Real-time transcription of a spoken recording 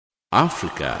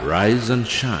Africa, rise and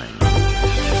shine.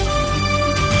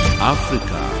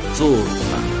 Africa,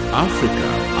 zorka. Africa,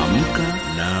 amka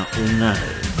na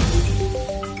ungae.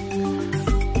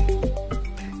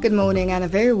 Good morning and a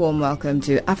very warm welcome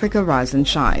to Africa Rise and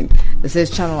Shine. This is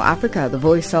Channel Africa, the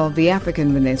voice of the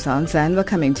African Renaissance, and we're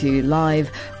coming to you live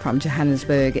from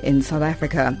Johannesburg in South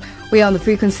Africa. We are on the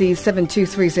frequency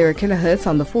 7230 kHz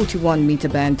on the 41 meter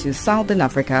band to Southern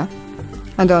Africa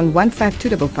and on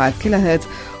 15255 kHz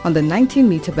on the 19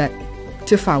 meter band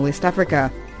to Far West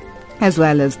Africa, as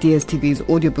well as DSTV's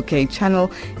audio bouquet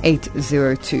channel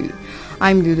 802.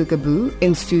 I'm Lulu Gabu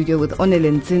in studio with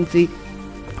Onelin Zinzi,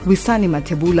 Wisani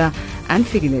Matebula and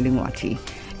Figile Lingwati.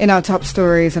 In our top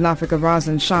stories in Africa Rise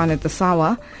and Shine at this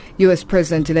hour, U.S.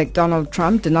 President-elect Donald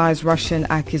Trump denies Russian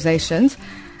accusations.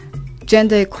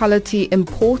 Gender equality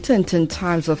important in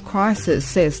times of crisis,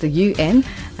 says the UN,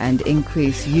 and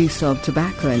increased use of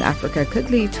tobacco in Africa could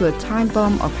lead to a time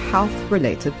bomb of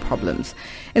health-related problems.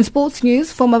 In sports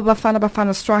news, former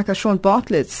Bafana striker Shaun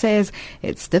Bartlett says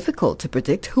it's difficult to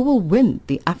predict who will win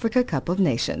the Africa Cup of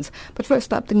Nations. But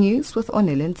first up, the news with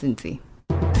Onelin Zinzi.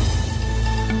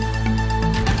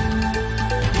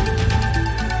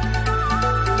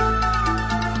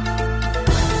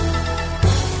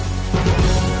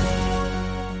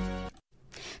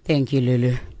 Thank you,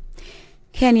 Lulu.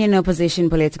 Kenyan opposition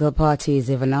political parties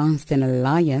have announced an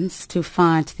alliance to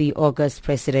fight the August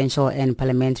presidential and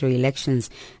parliamentary elections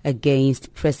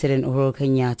against President Uhuru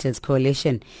Kenyatta's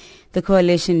coalition. The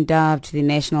coalition, dubbed the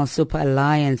National Super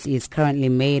Alliance, is currently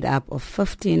made up of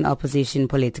 15 opposition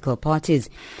political parties.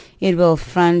 It will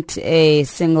front a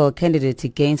single candidate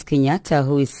against Kenyatta,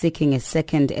 who is seeking a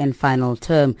second and final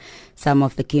term. Some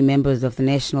of the key members of the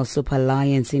National Super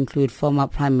Alliance include former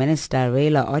Prime Minister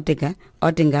Raila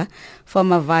Odinga,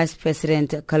 former Vice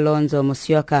President Kalonzo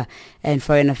Musyoka, and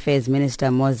Foreign Affairs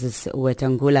Minister Moses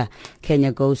Wetangula.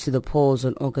 Kenya goes to the polls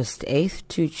on August 8th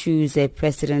to choose a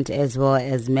president as well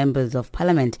as members of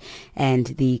parliament and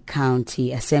the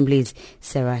county assemblies.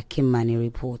 Sarah Kimani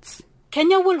reports.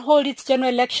 Kenya will hold its general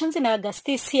elections in August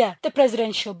this year. The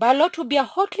presidential ballot will be a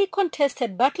hotly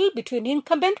contested battle between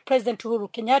incumbent President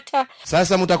Uhuru Kenyatta,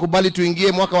 sasa mutakubali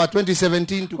tuingie mwaka wa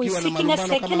 2017 who is tukiwa na seeking a malumbano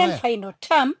second kama and haya, final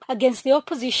term, against the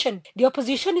opposition. The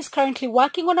opposition is currently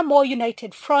working on a more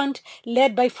united front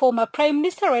led by former Prime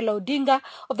Minister Raila Odinga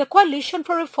of the Coalition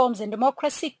for Reforms and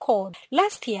Democracy, CORD.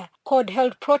 Last year, CORD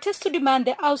held protests to demand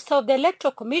the ouster of the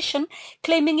Electoral Commission,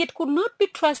 claiming it could not be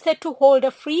trusted to hold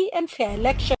a free and fair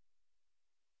election.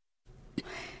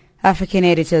 African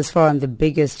Editors Forum, the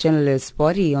biggest journalists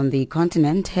body on the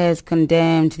continent, has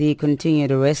condemned the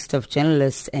continued arrest of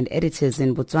journalists and editors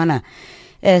in Botswana.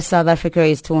 As South Africa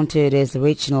is taunted as a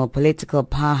regional political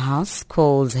powerhouse,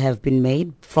 calls have been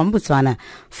made from Botswana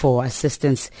for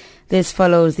assistance. This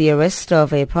follows the arrest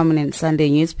of a prominent Sunday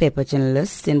newspaper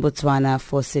journalist in Botswana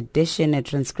for sedition, a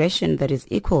transgression that is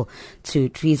equal to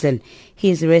treason.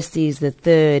 His arrest is the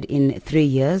third in 3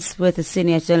 years, with a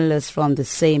senior journalist from the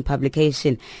same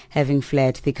publication having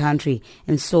fled the country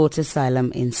and sought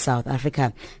asylum in South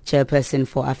Africa. Chairperson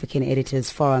for African Editors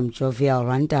Forum, Jovial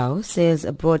Randau, says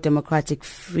a broad democratic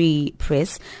free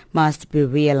press must be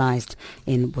realized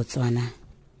in Botswana.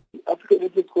 African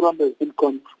Editors Forum has been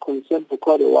concerned for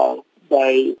quite a while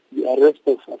by the arrest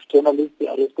of journalists, the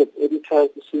arrest of editors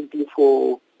simply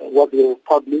for what they have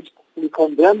published. We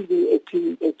condemn the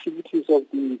activities of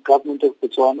the government of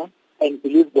Botswana and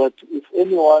believe that if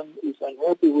anyone is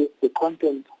unhappy with the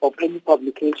content of any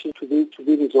publication to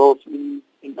be resolved in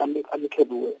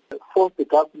amicable way. Force the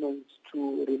government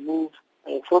to remove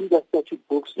from their statute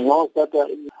books laws that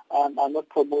are not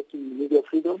promoting media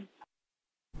freedom.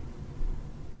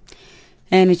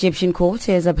 An Egyptian court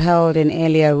has upheld an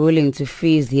earlier ruling to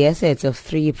freeze the assets of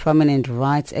 3 prominent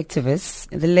rights activists,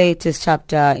 the latest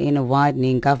chapter in a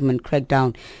widening government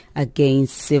crackdown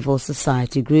against civil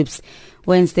society groups.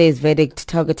 Wednesday's verdict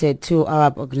targeted 2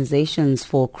 Arab organizations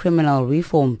for criminal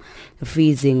reform, the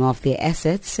freezing of their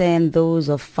assets and those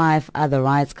of 5 other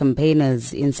rights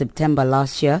campaigners in September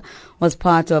last year was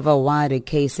part of a wider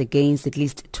case against at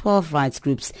least 12 rights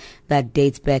groups that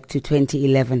dates back to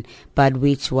 2011, but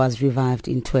which was revived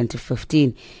in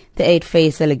 2015. The 8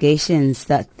 face allegations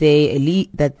that they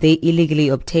illegally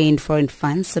obtained foreign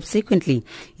funds subsequently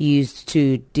used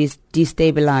to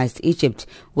destabilize Egypt,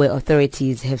 where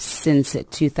authorities have since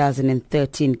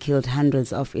 2013 killed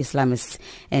hundreds of Islamists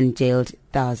and jailed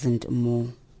thousands more.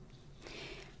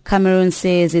 Cameroon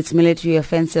says its military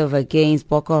offensive against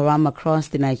Boko Haram across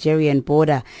the Nigerian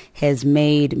border has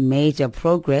made major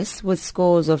progress, with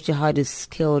scores of jihadists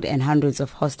killed and hundreds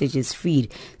of hostages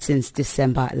freed since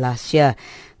December last year.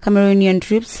 Cameroonian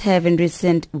troops have in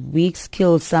recent weeks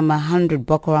killed some 100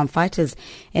 Boko Haram fighters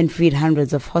and freed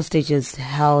hundreds of hostages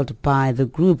held by the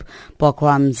group. Boko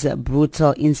Haram's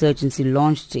brutal insurgency,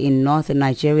 launched in northern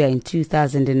Nigeria in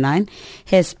 2009,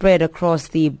 has spread across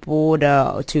the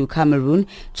border to Cameroon,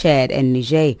 Chad and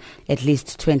Niger. At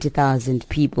least 20,000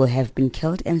 people have been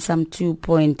killed and some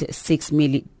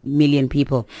 2.6 million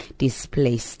people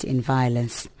displaced in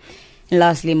violence. And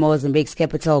lastly, Mozambique's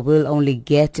capital will only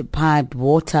get piped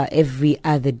water every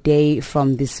other day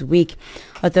from this week.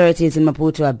 Authorities in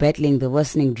Maputo are battling the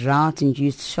worsening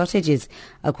drought-induced shortages.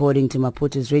 According to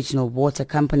Maputo's regional water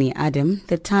company, ADEM,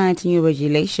 the tight new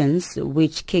regulations,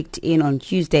 which kicked in on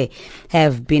Tuesday,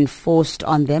 have been forced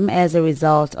on them as a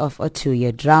result of a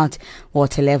 2-year drought.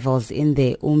 Water levels in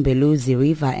the Umbeluzi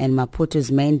River and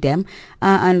Maputo's main dam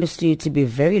are understood to be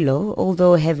very low,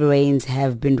 although heavy rains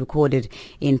have been recorded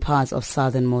in parts of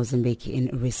southern Mozambique in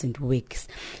recent weeks.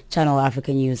 Channel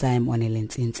Africa News, I am Onelin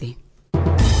Tsinzi.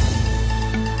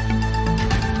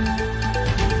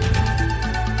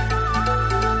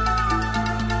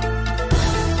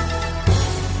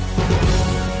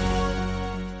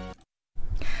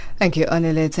 Thank you,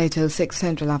 Anile. It's 8:06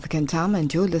 Central African Time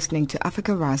and you're listening to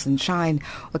Africa Rise and Shine.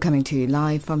 We're coming to you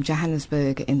live from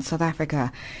Johannesburg in South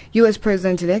Africa. U.S.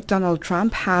 President-elect Donald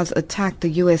Trump has attacked the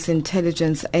U.S.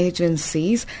 intelligence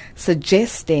agencies,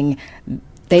 suggesting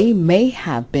they may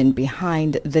have been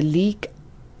behind the leak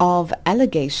of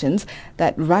allegations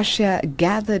that Russia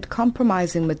gathered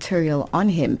compromising material on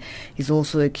him. He's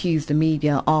also accused the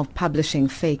media of publishing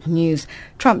fake news.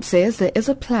 Trump says there is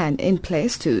a plan in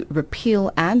place to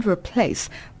repeal and replace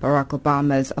Barack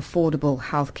Obama's affordable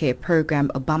health care program,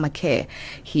 Obamacare.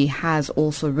 He has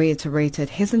also reiterated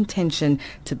his intention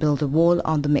to build a wall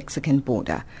on the Mexican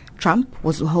border. Trump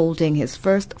was holding his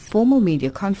first formal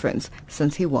media conference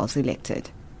since he was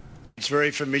elected. It's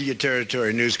very familiar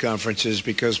territory, news conferences,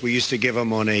 because we used to give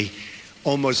them on a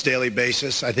almost daily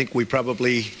basis. I think we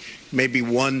probably maybe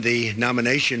won the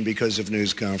nomination because of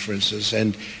news conferences,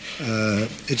 and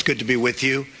it's good to be with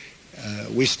you.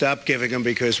 We stopped giving them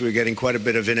because we were getting quite a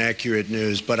bit of inaccurate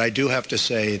news, but I do have to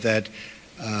say that,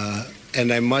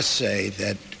 and I must say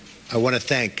that I want to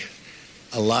thank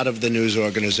a lot of the news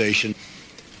organization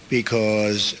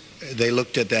because they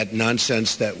looked at that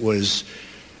nonsense that was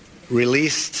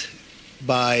released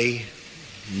by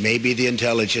maybe the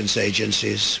intelligence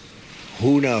agencies,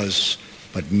 who knows,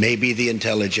 but maybe the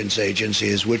intelligence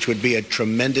agencies, which would be a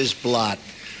tremendous blot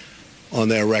on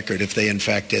their record if they in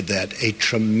fact did that, a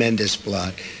tremendous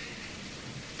blot,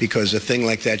 because a thing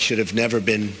like that should have never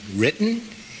been written,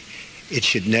 it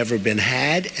should never have been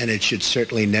had, and it should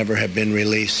certainly never have been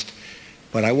released.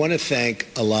 But I want to thank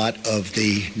a lot of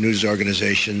the news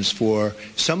organizations, for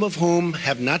some of whom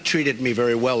have not treated me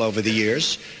very well over the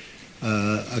years,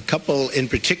 a couple in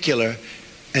particular,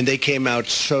 and they came out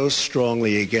so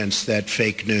strongly against that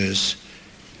fake news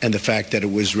and the fact that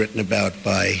it was written about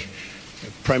by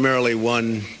primarily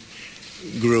one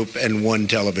group and one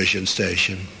television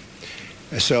station.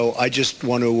 So I just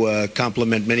want to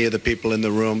compliment many of the people in the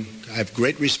room. I have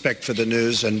great respect for the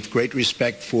news and great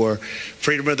respect for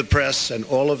freedom of the press and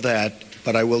all of that,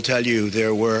 but I will tell you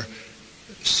there were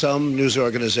some news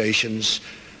organizations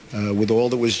with all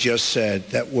that was just said,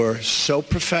 that were so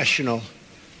professional,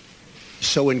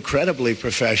 so incredibly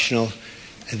professional,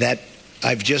 that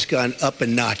I've just gone up a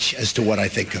notch as to what I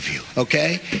think of you,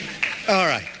 okay? All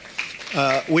right.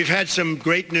 We've had some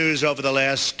great news over the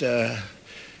last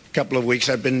couple of weeks.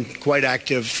 I've been quite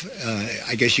active,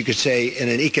 I guess you could say, in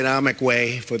an economic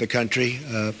way for the country.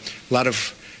 A lot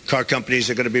of car companies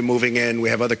are going to be moving in. We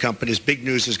have other companies. Big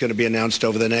news is going to be announced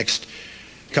over the next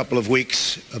couple of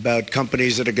weeks about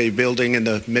companies that are going to be building in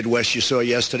the Midwest. You saw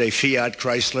yesterday Fiat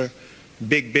Chrysler,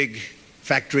 big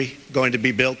factory going to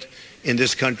be built in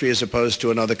this country as opposed to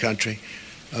another country.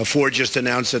 Ford just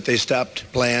announced that they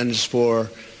stopped plans for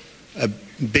a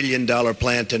 $1 billion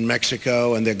plant in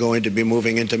Mexico, and they're going to be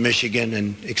moving into Michigan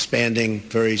and expanding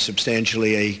very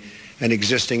substantially an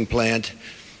existing plant.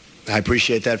 I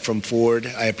appreciate that from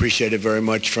Ford. I appreciate it very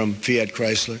much from Fiat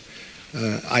Chrysler.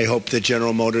 I hope that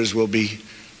General Motors will be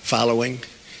following,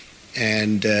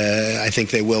 and I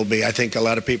think they will be. I think a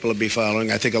lot of people will be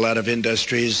following. I think a lot of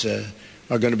industries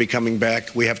are going to be coming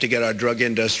back. We have to get our drug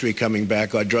industry coming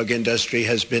back. Our drug industry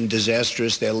has been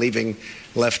disastrous. They're leaving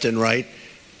left and right.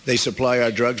 They supply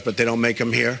our drugs, but they don't make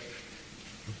them here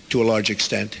to a large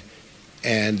extent.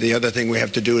 And the other thing we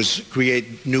have to do is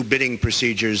create new bidding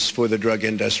procedures for the drug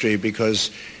industry, because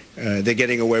they're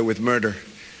getting away with murder.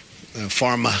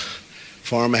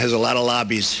 Pharma has a lot of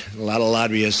lobbies, a lot of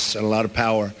lobbyists, and a lot of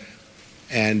power.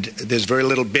 And there's very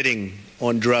little bidding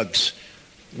on drugs.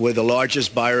 We're the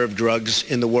largest buyer of drugs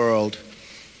in the world,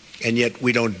 and yet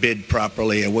we don't bid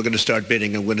properly, and we're going to start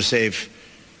bidding, and we're going to save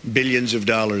billions of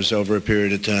dollars over a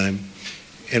period of time.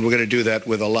 And we're going to do that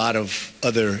with a lot of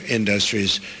other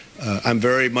industries. I'm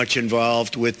very much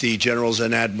involved with the generals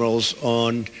and admirals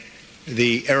on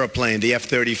the airplane, the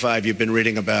F-35. You've been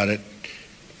reading about it.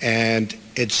 And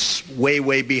it's way,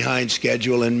 way behind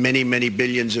schedule and many, many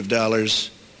billions of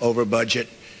dollars over budget.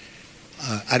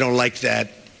 I don't like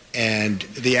that. And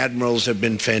the admirals have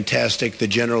been fantastic. The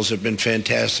generals have been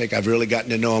fantastic. I've really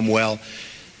gotten to know them well.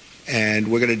 And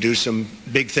we're going to do some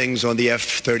big things on the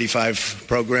F-35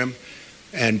 program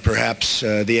and perhaps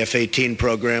the F-18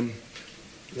 program.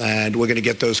 And we're going to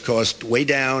get those costs way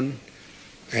down.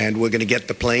 And we're going to get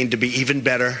the plane to be even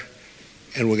better.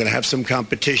 And we're going to have some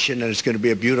competition, and it's going to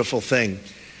be a beautiful thing.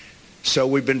 So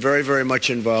we've been very, very much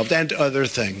involved, and other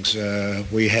things.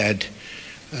 We had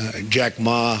Jack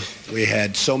Ma. We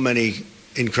had so many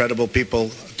incredible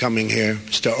people coming here.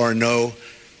 Mr. Arnault.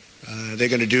 They're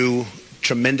going to do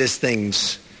tremendous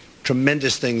things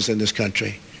in this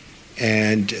country.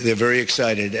 And they're very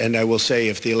excited. And I will say,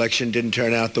 if the election didn't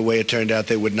turn out the way it turned out,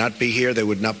 they would not be here. They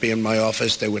would not be in my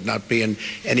office. They would not be in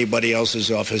anybody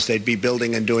else's office. They'd be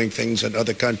building and doing things in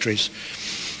other countries.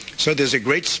 So there's a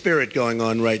great spirit going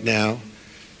on right now,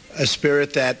 a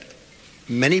spirit that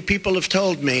many people have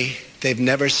told me they've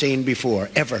never seen before,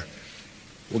 ever.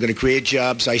 We're going to create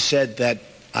jobs. I said that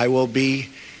I will be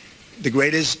the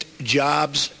greatest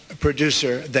jobs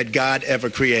producer that God ever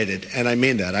created. And I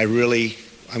mean that.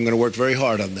 I'm going to work very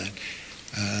hard on that.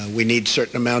 We need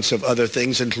certain amounts of other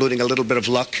things, including a little bit of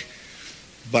luck.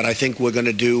 But I think we're going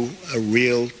to do a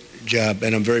real job.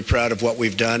 And I'm very proud of what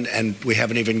we've done, and we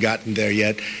haven't even gotten there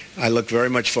yet. I look very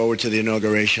much forward to the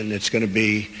inauguration. It's going to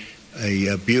be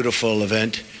a beautiful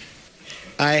event.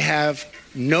 I have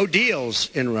no deals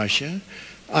in Russia.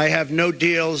 I have no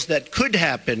deals that could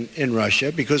happen in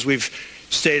Russia because we've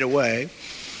stayed away.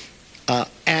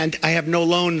 And I have no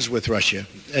loans with Russia.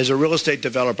 As a real estate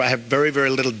developer, I have very, very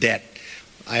little debt.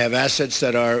 I have assets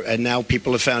that are, and now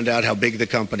people have found out how big the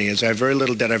company is. I have very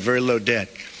little debt. I have very low debt.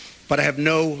 But I have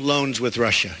no loans with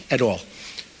Russia at all.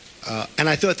 And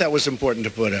I thought that was important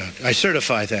to put out. I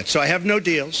certify that. So I have no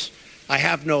deals. I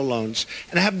have no loans.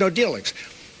 And I have no dealings.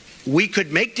 We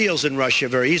could make deals in Russia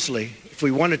very easily if we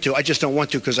wanted to. I just don't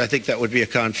want to because I think that would be a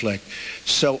conflict.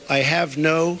 So I have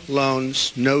no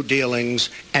loans, no dealings,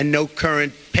 and no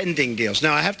current pending deals.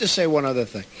 Now, I have to say one other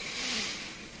thing.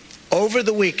 Over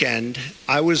the weekend,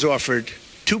 I was offered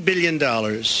 $2 billion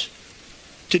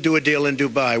to do a deal in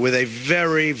Dubai with a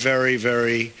very, very,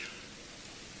 very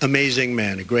amazing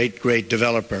man, a great, great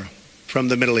developer from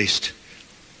the Middle East,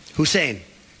 Hussein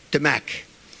Damak,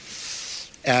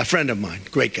 a friend of mine,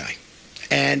 great guy,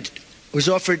 and was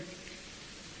offered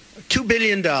 $2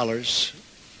 billion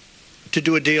to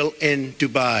do a deal in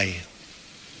Dubai,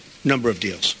 number of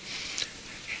deals.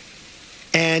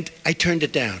 And I turned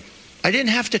it down. I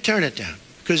didn't have to turn it down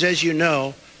because, as you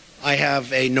know, I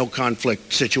have a no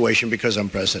conflict situation because I'm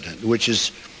president, which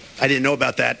is, I didn't know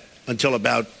about that until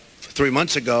about 3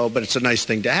 months ago, but it's a nice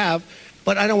thing to have.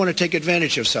 But I don't want to take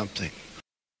advantage of something.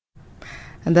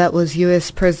 And that was U.S.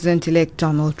 President-elect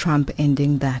Donald Trump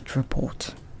ending that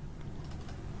report.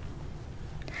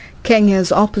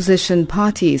 Kenya's opposition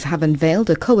parties have unveiled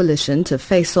a coalition to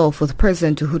face off with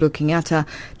President Uhuru Kenyatta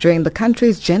during the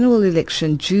country's general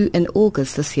election due in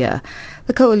August this year.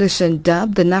 The coalition,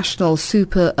 dubbed the National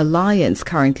Super Alliance,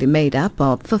 currently made up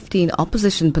of 15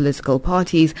 opposition political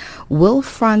parties, will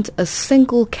front a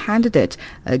single candidate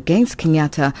against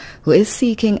Kenyatta, who is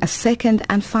seeking a second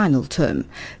and final term.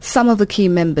 Some of the key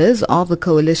members of the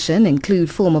coalition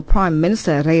include former Prime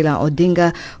Minister Raila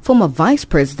Odinga, former Vice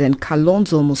President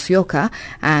Kalonzo Musyoka,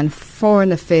 and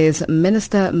Foreign Affairs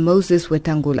Minister Moses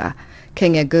Wetangula.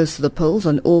 Kenya goes to the polls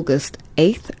on August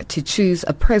 8th to choose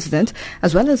a president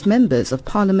as well as members of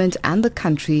parliament and the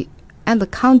country and the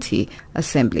county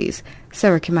assemblies.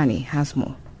 Sarah Kimani has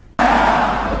more.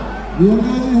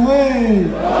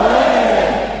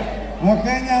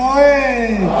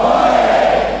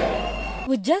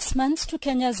 With just months to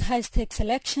Kenya's high-stakes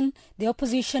election, the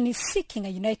opposition is seeking a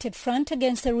united front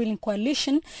against the ruling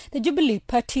coalition, the Jubilee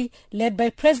Party, led by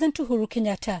President Uhuru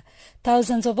Kenyatta.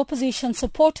 Thousands of opposition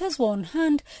supporters were on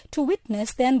hand to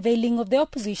witness the unveiling of the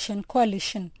opposition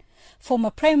coalition.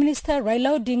 Former Prime Minister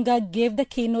Raila Odinga gave the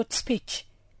keynote speech.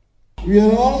 We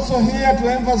are also here to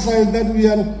emphasize that we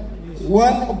are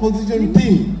one opposition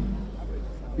team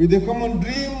with the common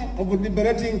dream of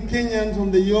liberating Kenyans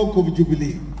from the yoke of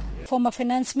Jubilee. Former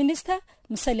Finance Minister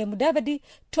Musalia Mudavadi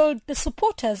told the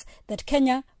supporters that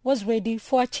Kenya was ready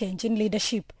for a change in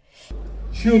leadership.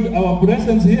 should our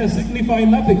presence here signify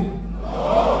nothing?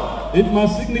 No. It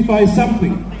must signify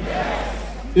something.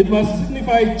 Yes. It must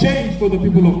signify change for the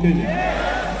people of Kenya.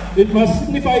 Yes. It must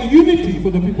signify unity for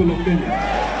the people of Kenya.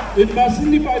 Yes. It must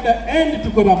signify the end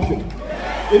to corruption.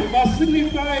 Yes. It must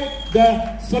signify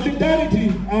the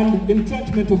solidarity and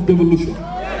entrenchment of devolution.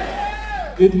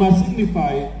 Yes. It must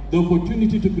signify the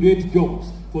opportunity to create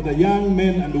jobs for the young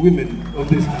men and women of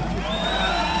this country.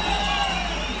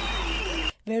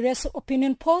 Various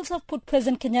opinion polls have put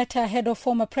President Kenyatta ahead of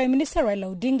former Prime Minister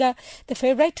Raila Odinga, the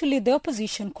favourite to lead the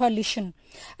opposition coalition.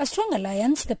 A strong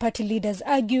alliance, the party leaders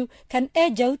argue, can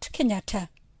edge out Kenyatta.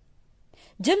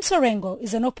 James Orengo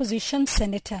is an opposition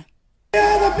senator. We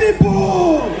are the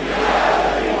people!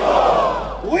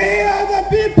 We are the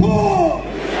people!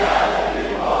 We are the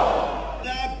people!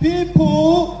 The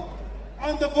people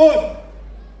on the vote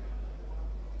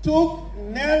took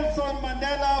Nelson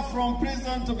Mandela from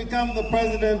prison to become the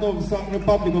president of the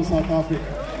Republic of South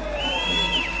Africa.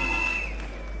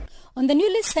 On the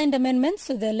newly signed amendments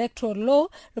to the electoral law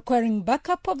requiring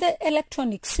backup of the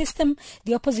electronic system,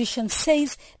 the opposition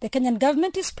says the Kenyan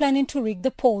government is planning to rig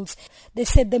the polls. They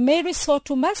said they may resort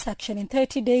to mass action in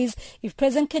 30 days if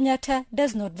President Kenyatta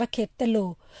does not vacate the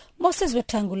law. Moses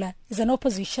Wetangula is an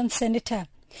opposition senator.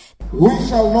 We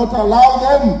shall not allow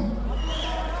them.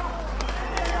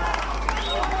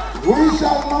 We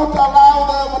shall not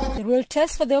allow them. The real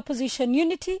test for the opposition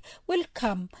unity will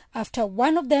come after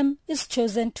one of them is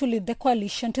chosen to lead the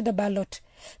coalition to the ballot.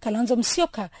 Kalonzo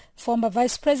Musyoka, former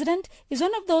vice president, is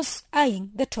one of those eyeing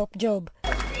the top job.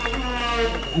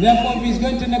 And therefore, if he's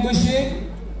going to negotiate,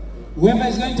 whoever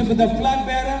is going to be the flag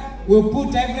bearer will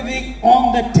put everything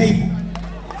on the table.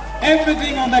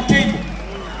 Everything on the table.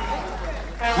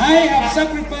 I have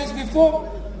sacrificed before.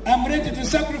 I'm ready to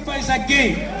sacrifice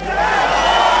again.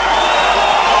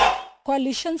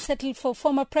 Coalition settled for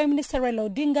former Prime Minister Raila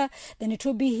Odinga, then it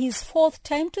will be his fourth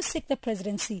time to seek the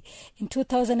presidency. In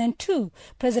 2002,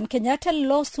 President Kenyatta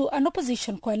lost to an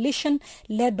opposition coalition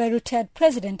led by retired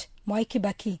President Mwai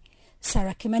Kibaki.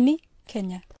 Sarah Kimani,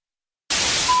 Kenya.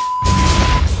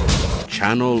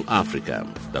 Channel Africa,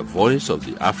 the voice of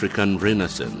the African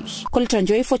Renaissance. Colton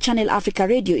Joy for Channel Africa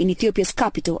Radio in Ethiopia's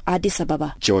capital, Addis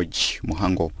Ababa. George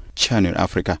Muhango, Channel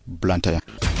Africa, Blantyre.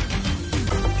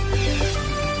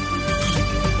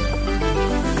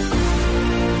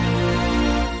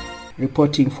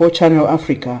 Reporting for Channel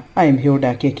Africa, I am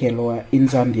Hilda Kekeloa in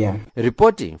Zambia.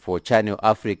 Reporting for Channel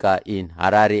Africa in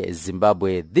Harare,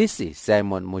 Zimbabwe, this is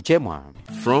Simon Muchemwa.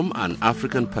 From an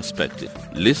African perspective,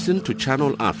 listen to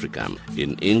Channel Africa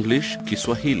in English,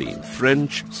 Kiswahili,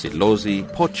 French, Silozi,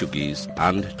 Portuguese,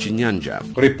 and Chinyanja.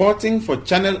 Reporting for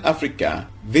Channel Africa,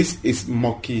 this is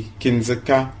Moki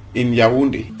Kinzeka in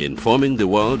Yaoundé. Informing the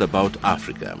world about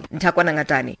Africa. Ntakwana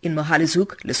Ngatani in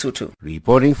Mohalizuk, Lesotho.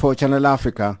 Reporting for Channel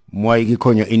Africa, Mwaigi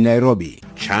Konyo in Nairobi.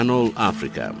 Channel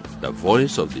Africa, the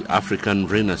voice of the African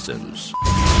Renaissance.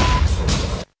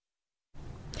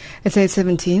 It's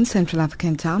 8:17 Central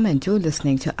African Time and you're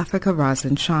listening to Africa Rise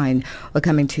and Shine. We're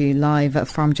coming to you live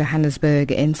from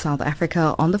Johannesburg in South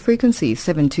Africa on the frequency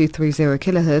 7230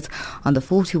 kHz on the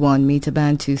 41 meter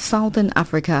band to Southern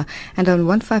Africa and on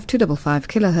 15255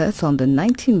 kHz on the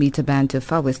 19 meter band to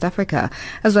Far West Africa,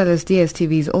 as well as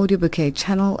DSTV's audio bouquet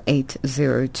channel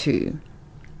 802.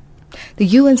 The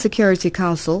UN Security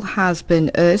Council has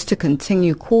been urged to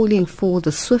continue calling for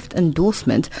the swift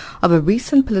endorsement of a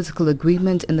recent political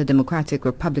agreement in the Democratic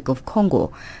Republic of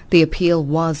Congo. The appeal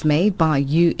was made by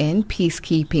UN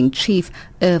peacekeeping chief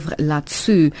Hervé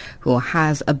Latsou, who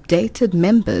has updated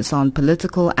members on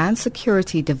political and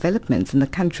security developments in the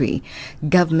country.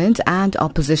 Government and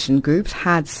opposition groups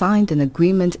had signed an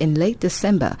agreement in late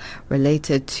December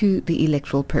related to the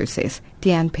electoral process.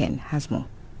 Diane Penn has more.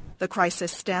 The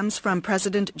crisis stems from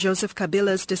President Joseph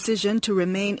Kabila's decision to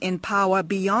remain in power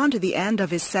beyond the end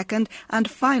of his second and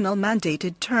final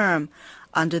mandated term.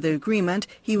 Under the agreement,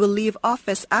 he will leave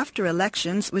office after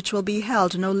elections which will be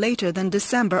held no later than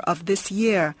December of this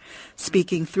year.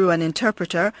 Speaking through an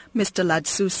interpreter, Mr.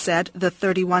 Latsou said the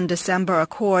 31 December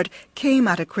accord came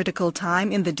at a critical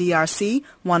time in the DRC,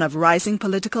 one of rising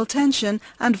political tension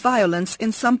and violence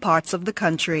in some parts of the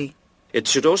country. It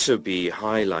should also be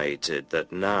highlighted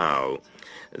that now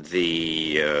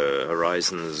the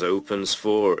horizons opens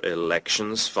for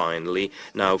elections finally.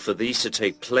 Now for these to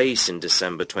take place in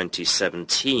December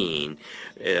 2017,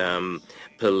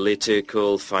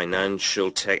 political,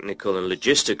 financial, technical and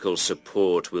logistical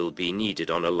support will be needed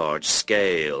on a large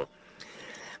scale.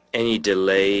 any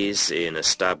delays in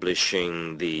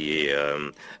establishing the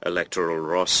electoral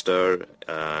roster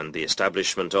and the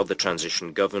establishment of the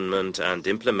transition government and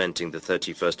implementing the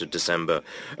 31st of December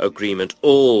agreement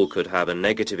all could have a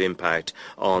negative impact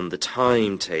on the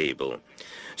timetable.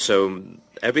 So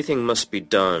everything must be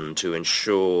done to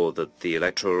ensure that the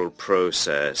electoral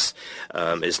process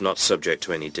is not subject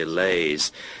to any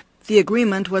delays. The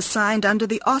agreement was signed under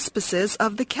the auspices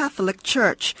of the Catholic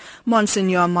Church.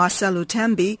 Monsignor Marcel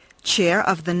Utembi, chair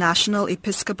of the National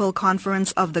Episcopal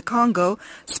Conference of the Congo,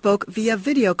 spoke via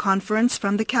video conference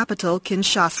from the capital,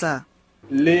 Kinshasa.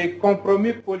 The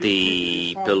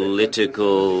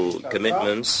political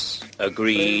commitments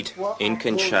agreed in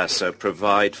Kinshasa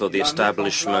provide for the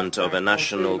establishment of a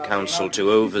national council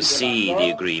to oversee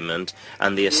the agreement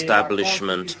and the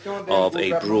establishment of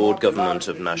a broad government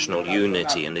of national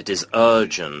unity, and it is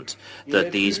urgent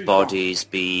that these bodies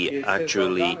be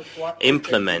actually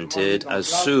implemented as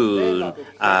soon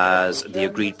as the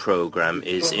agreed program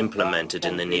is implemented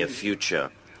in the near future.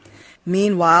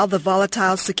 Meanwhile, the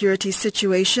volatile security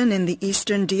situation in the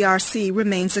eastern DRC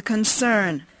remains a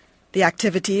concern. The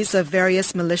activities of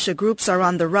various militia groups are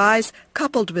on the rise,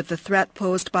 coupled with the threat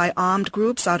posed by armed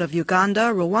groups out of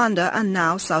Uganda, Rwanda, and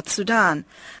now South Sudan.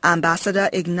 Ambassador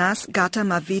Ignace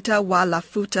Gatamavita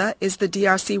Walafuta is the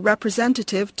DRC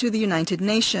representative to the United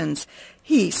Nations.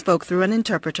 He spoke through an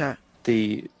interpreter.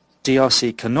 The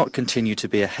DRC cannot continue to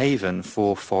be a haven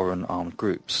for foreign armed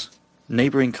groups.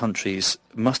 Neighbouring countries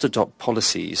must adopt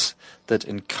policies that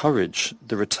encourage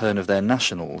the return of their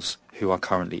nationals who are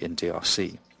currently in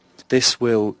DRC. This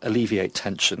will alleviate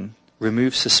tension,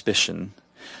 remove suspicion,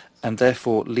 and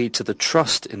therefore lead to the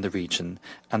trust in the region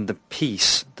and the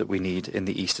peace that we need in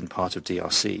the eastern part of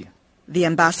DRC. The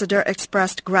ambassador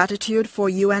expressed gratitude for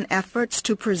UN efforts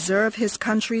to preserve his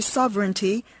country's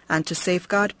sovereignty and to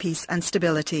safeguard peace and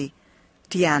stability.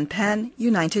 Diane Penn,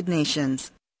 United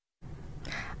Nations.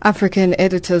 African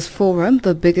Editors Forum,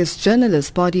 the biggest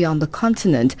journalist body on the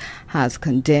continent, has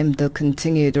condemned the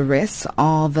continued arrests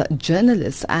of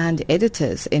journalists and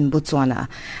editors in Botswana,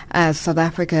 as South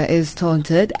Africa is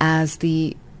taunted as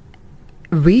the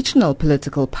regional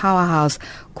political powerhouse.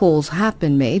 Calls have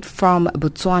been made from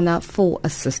Botswana for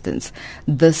assistance.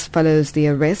 This follows the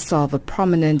arrest of a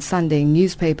prominent Sunday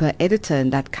newspaper editor in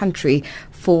that country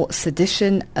for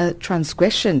sedition, a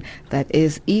transgression that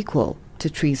is equal to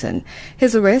treason.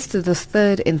 His arrest is the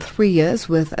third in 3 years,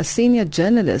 with a senior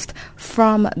journalist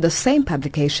from the same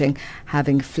publication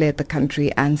having fled the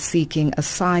country and seeking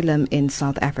asylum in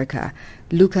South Africa.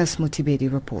 Lucas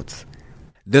Mutibedi reports.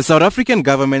 The South African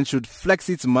government should flex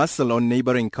its muscle on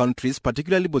neighboring countries,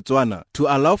 particularly Botswana, to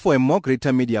allow for a more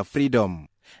greater media freedom.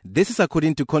 This is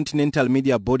according to continental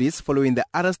media bodies following the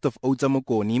arrest of Outsa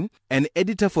Mokoni, an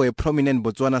editor for a prominent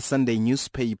Botswana Sunday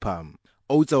newspaper.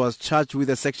 Outsa was charged with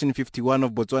a Section 51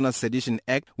 of Botswana Sedition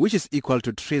Act, which is equal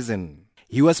to treason.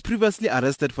 He was previously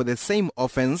arrested for the same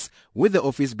offense, with the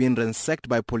office being ransacked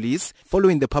by police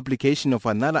following the publication of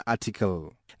another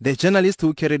article. The journalist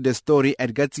who carried the story,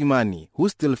 Edgar Tsimane, who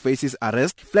still faces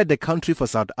arrest, fled the country for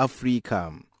South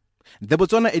Africa. The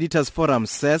Botswana Editors Forum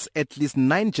says at least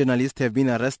 9 journalists have been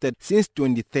arrested since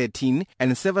 2013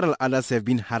 and several others have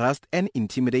been harassed and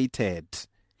intimidated.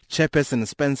 Chairperson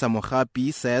Spencer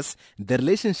Mogapi says the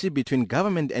relationship between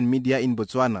government and media in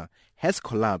Botswana has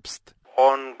collapsed.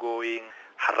 Ongoing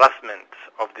harassment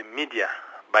of the media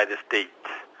by the state.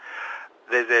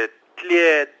 There's a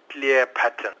clear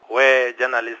pattern where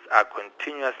journalists are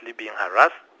continuously being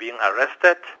harassed, being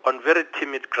arrested on very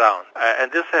timid ground.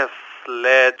 And this has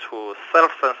led to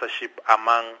self-censorship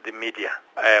among the media,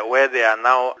 where they are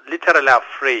now literally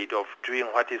afraid of doing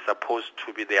what is supposed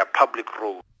to be their public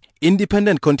role.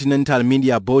 Independent continental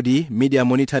media body Media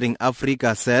Monitoring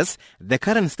Africa says the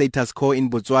current status quo in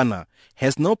Botswana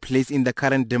has no place in the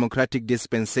current democratic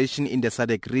dispensation in the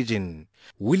SADC region.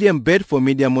 William Bird for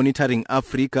Media Monitoring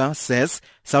Africa says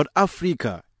South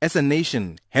Africa, as a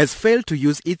nation, has failed to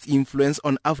use its influence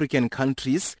on African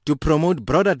countries to promote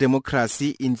broader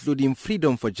democracy, including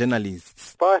freedom for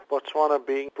journalists. Despite Botswana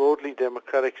being a broadly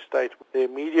democratic state, their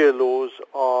media laws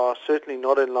are certainly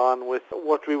not in line with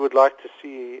what we would like to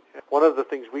see. One of the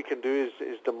things we can do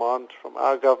is demand from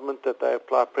our government that they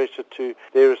apply pressure to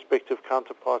their respective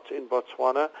counterparts in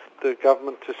Botswana, the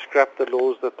government to scrap the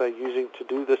laws that they're using to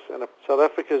do this. And South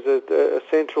Africa is a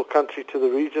central country to the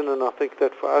region, and I think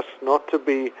that for us not to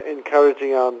be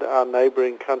encouraging our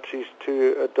neighbouring countries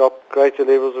to adopt greater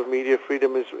levels of media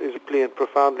freedom is deeply and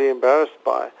profoundly embarrassed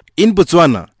by. In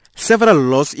Botswana, Several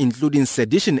laws, including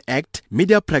Sedition Act,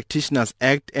 Media Practitioners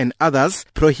Act and others,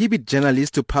 prohibit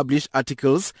journalists to publish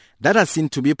articles that are seen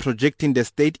to be projecting the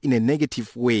state in a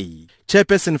negative way.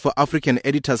 Chairperson for African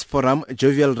Editors Forum,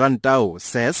 Jovial Rantau,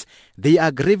 says they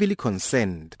are gravely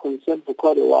concerned. Concerned for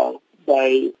quite a while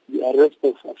by the arrest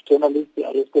of journalists, the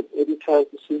arrest of editors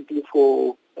simply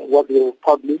for what they have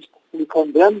published. We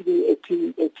condemn the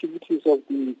activities of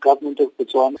the government of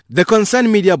Botswana. The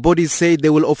concerned media bodies say they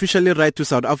will officially write to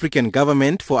South African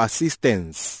government for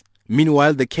assistance.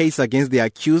 Meanwhile, the case against the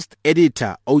accused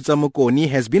editor, Outsa Mokoni,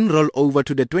 has been rolled over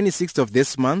to the 26th of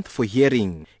this month for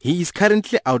hearing. He is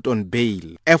currently out on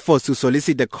bail. Efforts to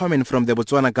solicit a comment from the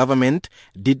Botswana government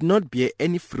did not bear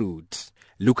any fruit.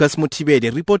 Lucas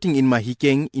Mutibede reporting in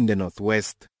Mahikeng in the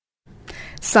northwest.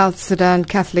 South Sudan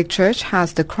Catholic Church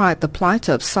has decried the plight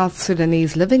of South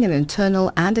Sudanese living in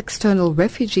internal and external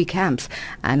refugee camps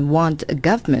and want a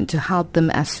government to help them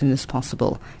as soon as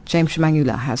possible. James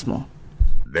Shimangula has more.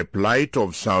 The plight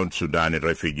of South Sudan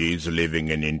refugees living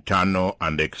in internal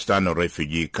and external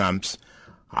refugee camps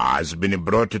has been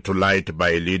brought to light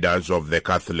by leaders of the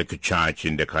Catholic Church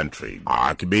in the country.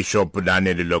 Archbishop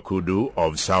Daniel Lokudu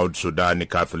of South Sudan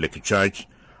Catholic Church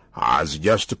has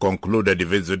just concluded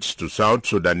visits to South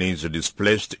Sudanese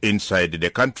displaced inside the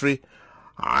country,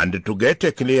 and to get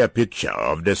a clear picture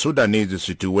of the Sudanese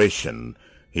situation,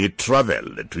 he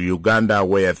traveled to Uganda,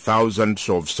 where thousands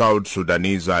of South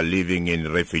Sudanese are living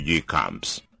in refugee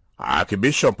camps.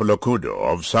 Archbishop Lokudu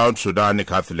of South Sudan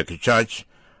Catholic Church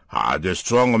had a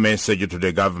strong message to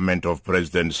the government of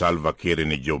President Salva Kiir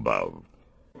in Juba.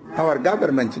 Our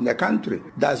government in the country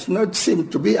does not seem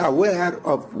to be aware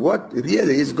of what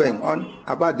really is going on,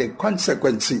 about the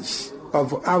consequences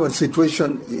of our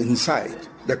situation inside,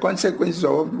 the consequences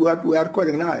of what we are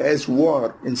calling now as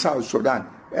war in South Sudan,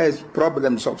 as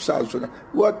problems of South Sudan.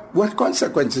 What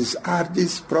consequences are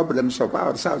these problems of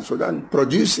our South Sudan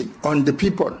producing on the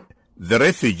people? The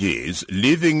refugees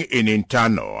living in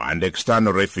internal and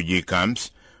external refugee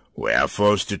camps were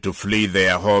forced to flee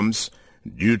their homes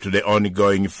due to the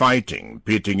ongoing fighting,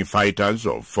 pitting fighters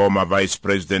of former Vice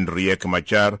President Riek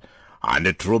Machar and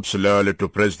the troops loyal to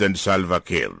President Salva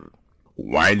Kiir.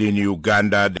 While in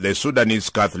Uganda, the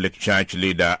Sudanese Catholic Church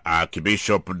leader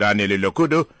Archbishop Daniel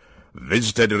Lokudu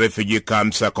visited refugee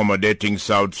camps accommodating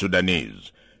South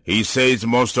Sudanese. He says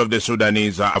most of the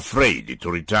Sudanese are afraid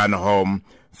to return home,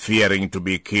 fearing to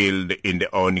be killed in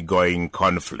the ongoing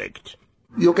conflict.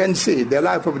 You can see the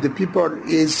life of the people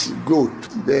is good.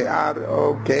 They are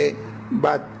okay,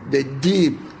 but the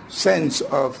deep sense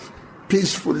of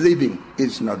peaceful living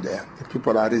is not there. The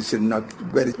people are not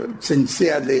very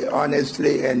sincerely,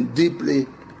 honestly, and deeply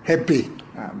happy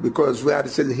because we are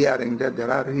still hearing that there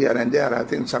are here and there, I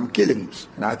think, some killings.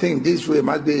 And I think this we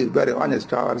must be very honest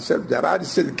to ourselves. There are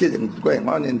still killings going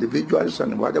on, individuals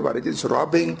and whatever it is,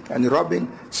 robbing,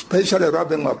 especially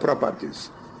robbing of properties.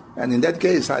 And in that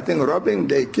case, I think robbing,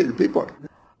 they kill people.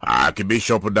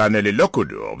 Archbishop Daniel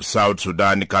Lokudu of South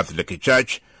Sudan Catholic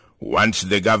Church wants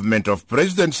the government of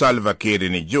President Salva Kiir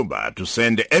in Juba to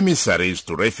send emissaries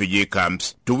to refugee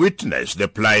camps to witness the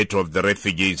plight of the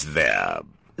refugees there.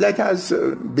 Let us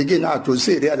begin now to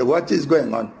see really what is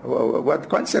going on, what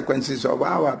consequences of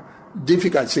our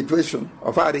difficult situation,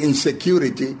 of our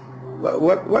insecurity,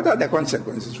 what are the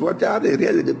consequences, what are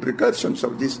really the precautions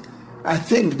of this. I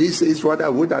think this is what I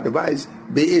would advise,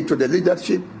 be it to the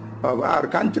leadership of our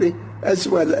country as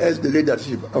well as the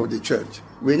leadership of the church.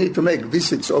 We need to make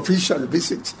visits, official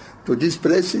visits to these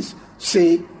places,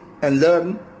 see and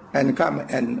learn and come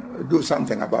and do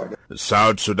something about it.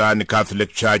 South Sudan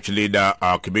Catholic Church leader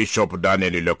Archbishop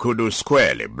Daniel Lokudu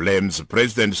squarely blames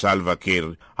President Salva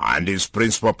Kiir and his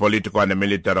principal political and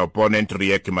military opponent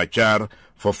Riek Machar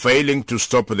for failing to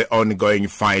stop the ongoing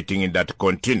fighting that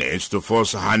continues to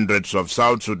force hundreds of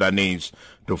South Sudanese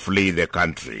to flee the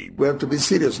country. We have to be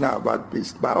serious now about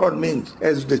peace. By all means,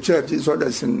 as the church is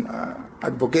always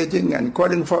advocating and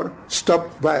calling for,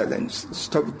 stop violence,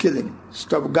 stop killing,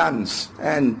 stop guns,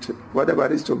 and whatever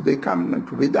is to be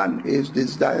done is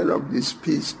this dialogue, this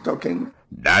peace talking.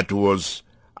 That was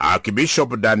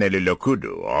Archbishop Daniel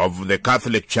Lokudu of the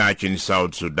Catholic Church in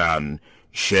South Sudan,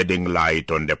 shedding light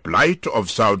on the plight of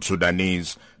South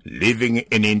Sudanese living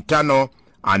in internal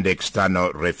and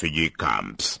external refugee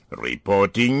camps.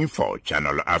 Reporting for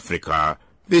Channel Africa,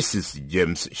 this is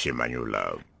James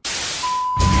Shimanyula.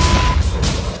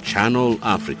 Channel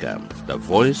Africa, the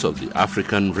voice of the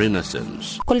African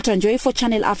Renaissance. Colton Joy for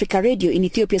Channel Africa Radio in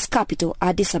Ethiopia's capital,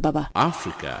 Addis Ababa.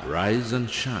 Africa, rise and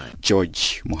shine.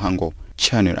 George Muhango,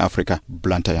 Channel Africa,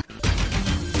 Blantyre.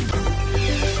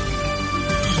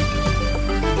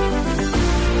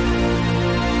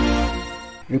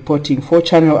 Reporting for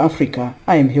Channel Africa,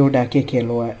 I am Hilda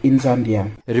Kekelwa in Zambia.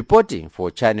 Reporting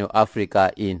for Channel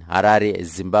Africa in Harare,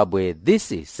 Zimbabwe,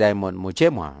 this is Simon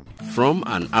Muchemwa. From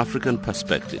an African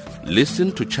perspective,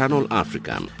 listen to Channel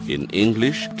Africa in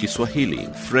English, Kiswahili,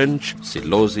 French,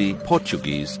 Silozi,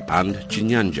 Portuguese, and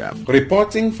Chinyanja.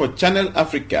 Reporting for Channel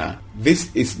Africa,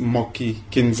 this is Moki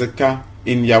Kinzeka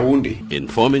in Yaoundé.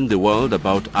 Informing the world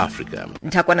about Africa.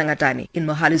 Ntakwana Ngatani in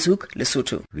Mohale's-Hoek,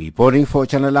 Lesotho. Reporting for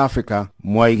Channel Africa,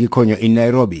 Mwai Gikonyo in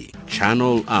Nairobi.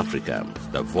 Channel Africa,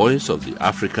 the voice of the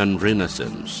African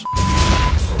Renaissance.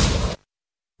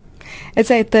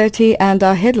 It's 8:30 and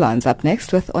our headlines up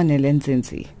next with Onele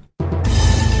Nzinzi.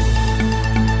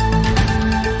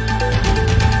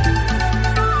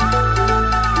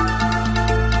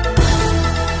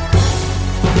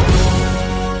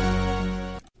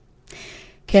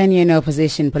 Kenyan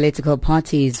opposition political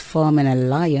parties form an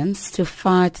alliance to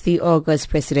fight the August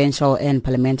presidential and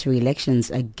parliamentary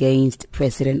elections against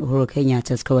President Uhuru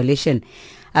Kenyatta's coalition.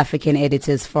 African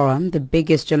Editors Forum, the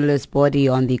biggest journalist body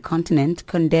on the continent,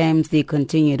 condemns the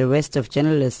continued arrest of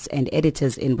journalists and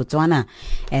editors in Botswana,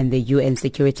 and the UN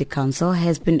Security Council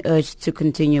has been urged to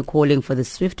continue calling for the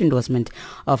swift endorsement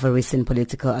of a recent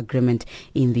political agreement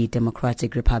in the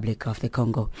Democratic Republic of the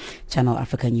Congo. Channel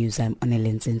Africa News, I'm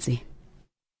Onele Nzinzi.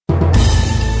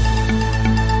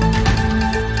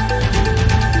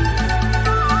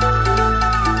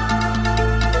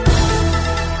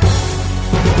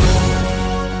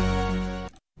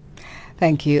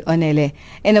 Thank you, Onele.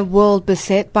 In a world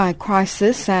beset by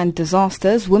crisis and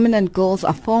disasters, women and girls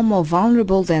are far more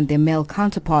vulnerable than their male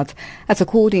counterparts. That's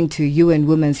according to UN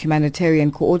Women's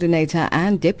Humanitarian Coordinator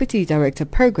and Deputy Director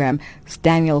Program,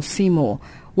 Daniel Seymour.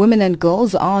 Women and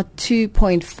girls are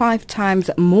 2.5 times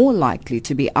more likely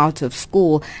to be out of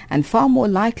school and far more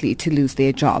likely to lose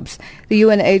their jobs. The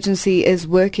UN agency is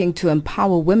working to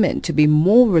empower women to be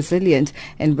more resilient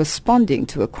in responding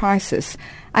to a crisis.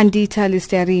 Andita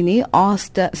Listerini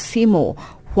asked Seymour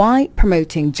why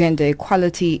promoting gender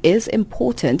equality is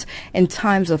important in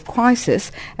times of crisis,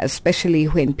 especially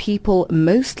when people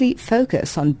mostly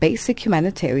focus on basic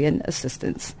humanitarian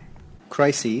assistance.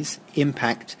 Crises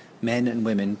impact men and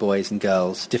women, boys and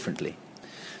girls differently.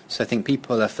 So I think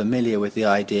people are familiar with the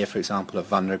idea, for example, of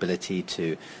vulnerability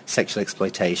to sexual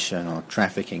exploitation or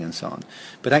trafficking and so on.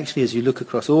 But actually, as you look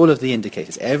across all of the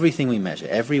indicators, everything we measure,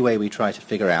 every way we try to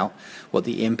figure out what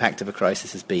the impact of a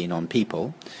crisis has been on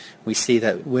people, we see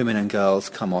that women and girls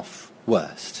come off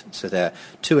worst. So they're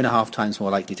 2.5 times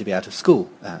more likely to be out of school,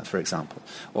 for example,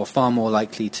 or far more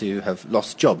likely to have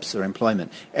lost jobs or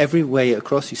employment. Every way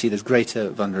across you see there's greater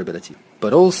vulnerability.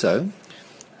 But also,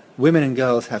 women and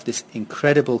girls have this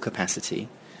incredible capacity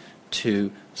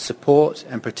to support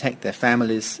and protect their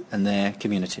families and their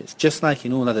communities. Just like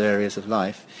in all other areas of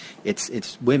life,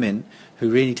 it's women who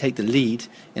really take the lead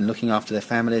in looking after their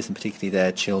families and particularly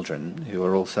their children, who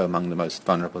are also among the most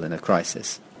vulnerable in a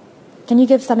crisis. Can you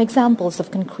give some examples of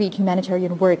concrete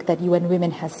humanitarian work that UN Women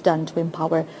has done to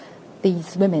empower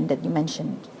these women that you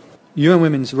mentioned? UN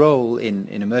Women's role in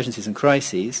emergencies and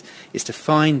crises is to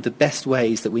find the best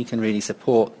ways that we can really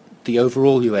support the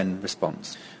overall UN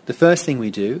response. The first thing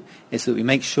we do is that we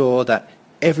make sure that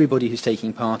everybody who's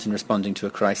taking part in responding to a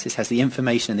crisis has the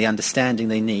information and the understanding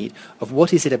they need of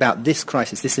what is it about this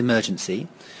crisis, this emergency,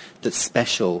 that's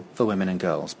special for women and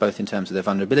girls, both in terms of their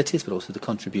vulnerabilities but also the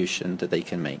contribution that they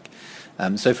can make.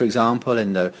 So, for example,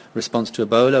 in the response to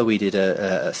Ebola, we did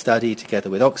a study together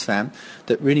with Oxfam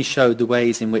that really showed the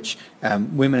ways in which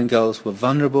women and girls were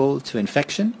vulnerable to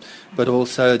infection, but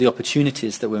also the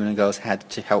opportunities that women and girls had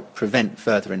to help prevent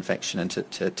further infection and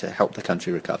to help the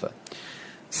country recover.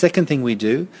 Second thing we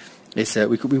do is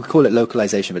we call it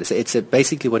localization, but it's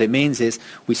basically what it means is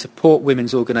we support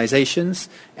women's organizations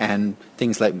and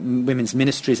things like women's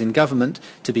ministries in government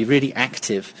to be really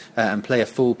active and play a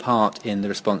full part in the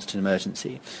response to an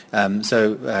emergency.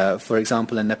 For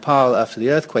example, in Nepal, after the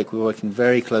earthquake, we were working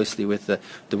very closely with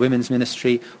the women's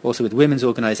ministry, also with women's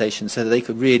organizations, so that they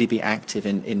could really be active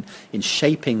in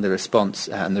shaping the response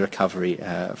and the recovery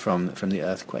from the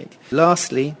earthquake.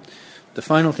 Lastly, the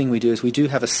final thing we do is we do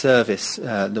have a service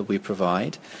that we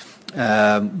provide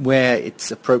where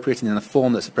it's appropriate and in a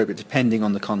form that's appropriate depending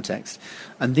on the context.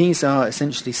 And these are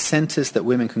essentially centres that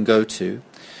women can go to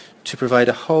provide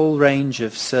a whole range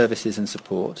of services and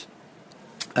support.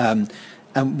 And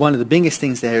one of the biggest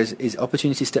things there is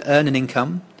opportunities to earn an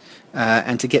income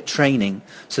and to get training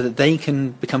so that they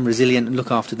can become resilient and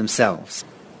look after themselves.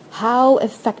 How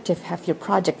effective have your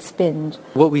projects been?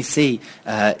 What we see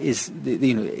is,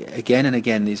 again and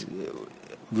again, these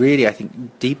really, I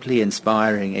think, deeply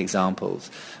inspiring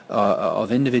examples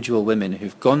of individual women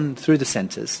who've gone through the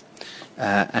centres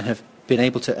and have been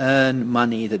able to earn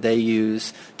money that they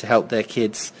use to help their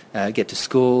kids get to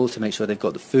school, to make sure they've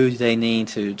got the food they need,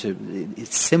 to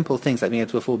it's simple things like being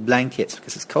able to afford blankets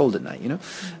because it's cold at night,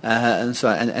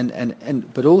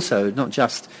 but also not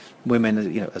just women,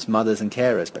 as mothers and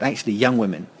carers, but actually young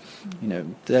women,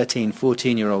 13,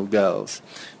 14-year-old girls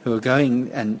who are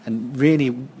going and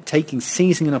really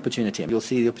seizing an opportunity. You'll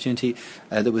see the opportunity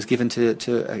that was given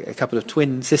to a couple of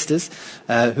twin sisters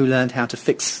who learned how to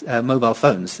fix mobile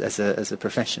phones as a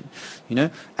profession,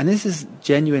 and this is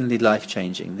genuinely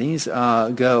life-changing. These are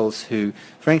girls who,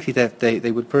 frankly,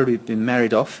 they would probably have been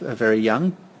married off very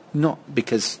young, not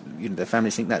because their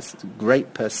families think that's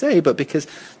great per se, but because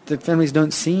the families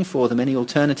don't see for them any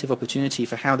alternative opportunity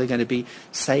for how they're going to be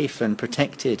safe and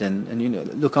protected and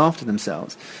look after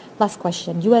themselves. Last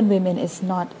question. UN Women is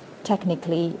not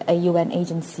technically a UN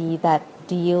agency that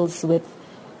deals with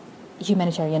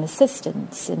humanitarian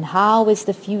assistance. And how is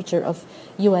the future of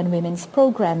UN Women's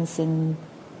programs in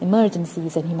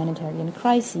emergencies and humanitarian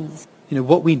crises?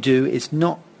 What we do is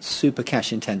not super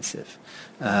cash intensive.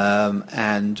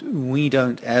 And we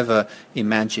don't ever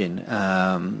imagine,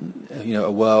 a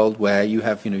world where you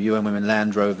have, UN Women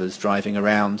Land Rovers driving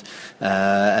around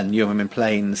and UN Women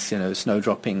planes, snow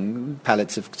dropping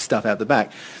pallets of stuff out the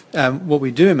back. What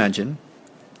we do imagine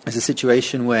is a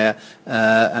situation where,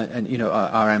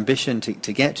 our ambition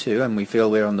to get to, and we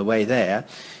feel we're on the way there,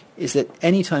 is that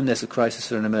any time there's a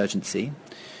crisis or an emergency,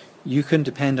 you can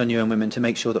depend on UN Women to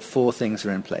make sure that 4 things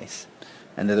are in place.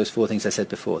 And they're those 4 things I said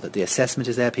before, that the assessment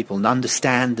is there, people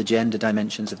understand the gender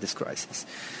dimensions of this crisis,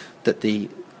 that the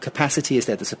capacity is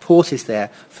there, the support is there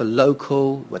for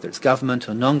local, whether it's government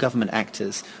or non-government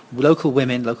actors, local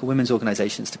women's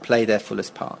organisations to play their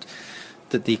fullest part,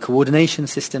 that the coordination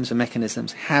systems and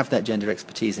mechanisms have that gender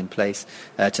expertise in place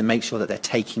to make sure that they're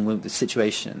taking the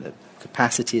situation, the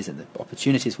capacities and the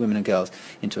opportunities of women and girls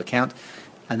into account,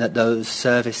 and that those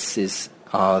services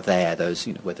are there, those,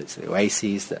 whether it's the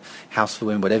OASIS, the House for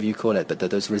Women, whatever you call it, but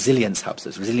those resilience hubs,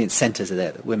 those resilience centres are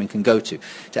there that women can go to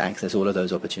access all of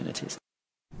those opportunities.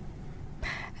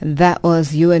 That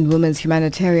was UN Women's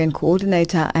Humanitarian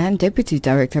Coordinator and Deputy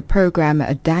Director Programme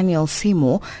Daniel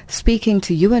Seymour speaking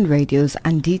to UN Radio's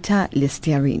Andita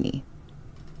Listiarini.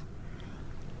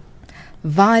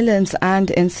 Violence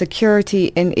and insecurity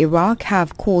in Iraq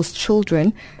have caused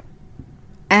children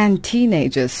and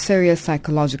teenagers serious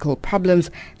psychological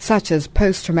problems such as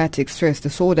post-traumatic stress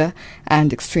disorder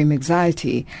and extreme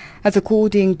anxiety. As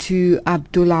according to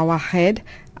Abdullah Wahed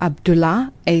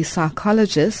Abdullah, a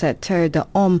psychologist at Terre de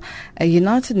Homme, a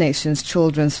United Nations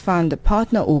Children's Fund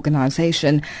partner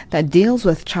organization that deals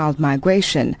with child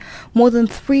migration. More than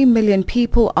 3 million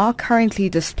people are currently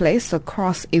displaced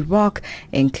across Iraq,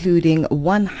 including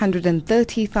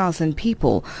 130,000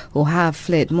 people who have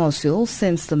fled Mosul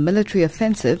since the military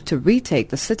offensive to retake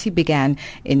the city began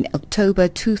in October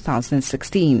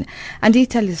 2016.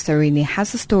 Andita Listarini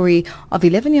has a story of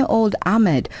 11-year-old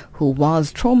Ahmed, who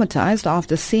was traumatized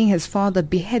after seeing his father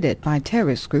beheaded by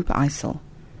terrorist group ISIL.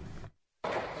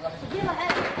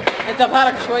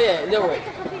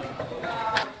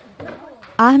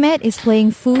 Ahmed is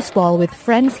playing foosball with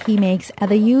friends he makes at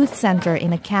the youth center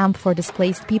in a camp for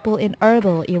displaced people in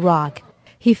Erbil, Iraq.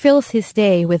 He fills his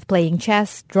day with playing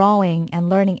chess, drawing, and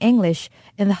learning English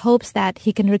in the hopes that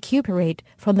he can recuperate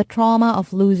from the trauma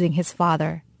of losing his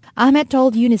father. Ahmed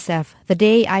told UNICEF the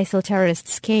day ISIL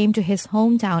terrorists came to his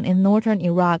hometown in northern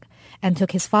Iraq and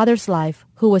took his father's life,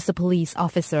 who was a police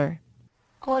officer.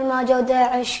 When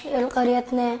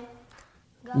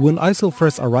ISIL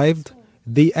first arrived,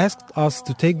 they asked us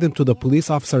to take them to the police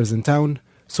officers in town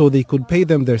so they could pay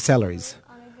them their salaries.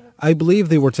 I believe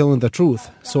they were telling the truth,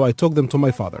 so I took them to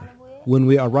my father. When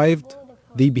we arrived,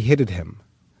 they beheaded him.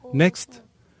 Next,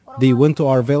 they went to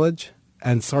our village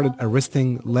and started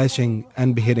arresting, lashing,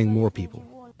 and beheading more people.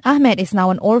 Ahmed is now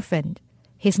an orphan.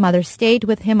 His mother stayed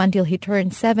with him until he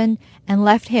turned 7 and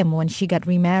left him when she got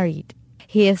remarried.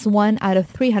 He is one out of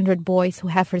 300 boys who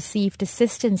have received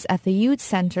assistance at the youth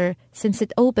center since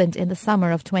it opened in the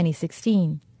summer of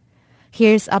 2016.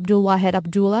 Here's Abdul Wahed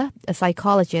Abdullah, a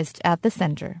psychologist at the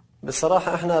center. The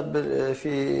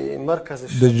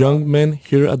young men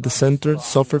here at the center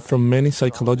suffer from many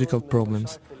psychological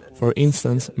problems. For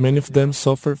instance, many of them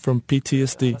suffer from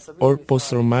PTSD or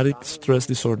post-traumatic stress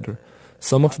disorder.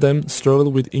 Some of them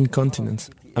struggle with incontinence,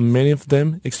 and many of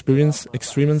them experience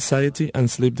extreme anxiety and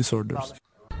sleep disorders.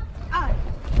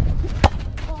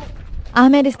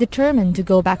 Ahmed is determined to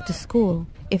go back to school.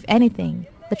 If anything,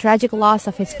 the tragic loss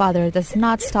of his father does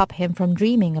not stop him from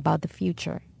dreaming about the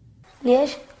future.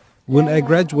 When I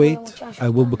graduate, I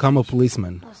will become a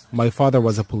policeman. My father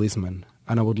was a policeman,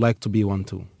 and I would like to be one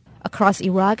too. Across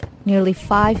Iraq, nearly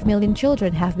 5 million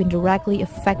children have been directly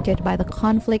affected by the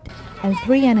conflict, and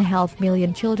 3.5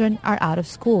 million children are out of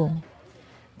school.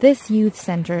 This youth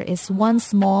center is one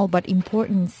small but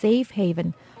important safe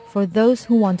haven for those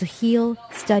who want to heal,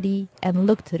 study, and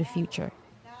look to the future.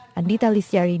 Andita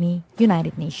Listiarini,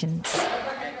 United Nations.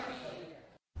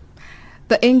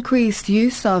 The increased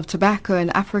use of tobacco in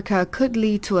Africa could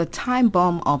lead to a time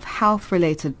bomb of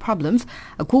health-related problems,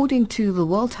 according to the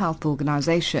World Health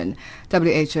Organization.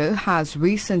 WHO has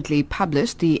recently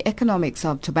published the Economics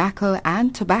of Tobacco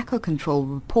and Tobacco Control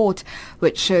report,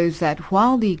 which shows that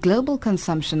while the global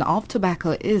consumption of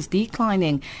tobacco is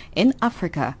declining, in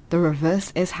Africa, the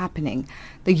reverse is happening.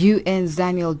 The UN's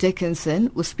Daniel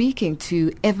Dickinson was speaking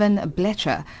to Evan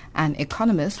Blecher, an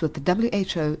economist with the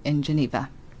WHO in Geneva.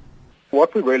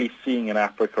 What we're really seeing in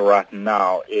Africa right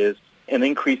now is an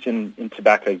increase in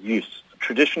tobacco use.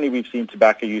 Traditionally, we've seen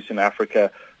tobacco use in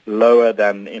Africa lower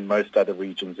than in most other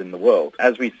regions in the world.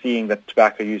 As we're seeing that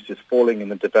tobacco use is falling in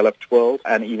the developed world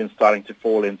and even starting to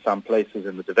fall in some places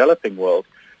in the developing world,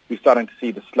 we're starting to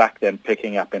see the slack then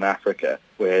picking up in Africa,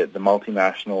 where the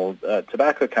multinational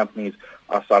tobacco companies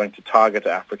are starting to target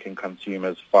African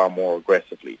consumers far more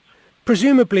aggressively.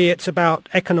 Presumably it's about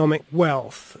economic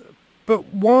wealth.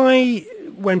 But why,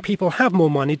 when people have more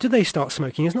money, do they start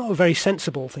smoking? It's not a very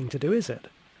sensible thing to do, is it?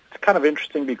 It's kind of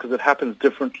interesting because it happens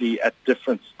differently at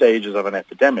different stages of an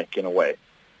epidemic, in a way.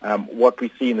 What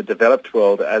we see in the developed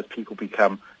world, as people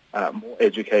become more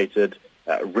educated,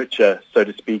 richer, so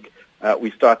to speak,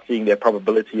 we start seeing their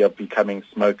probability of becoming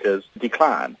smokers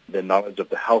decline. Their knowledge of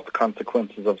the health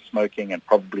consequences of smoking and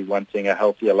probably wanting a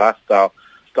healthier lifestyle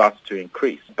starts to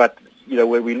increase. But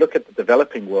when we look at the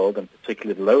developing world, and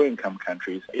particularly the low-income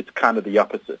countries, it's kind of the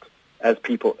opposite. As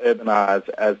people urbanize,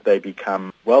 as they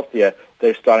become wealthier,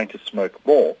 they're starting to smoke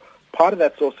more. Part of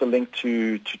that's also linked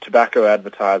to tobacco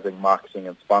advertising, marketing,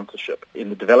 and sponsorship. In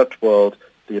the developed world,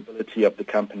 the ability of the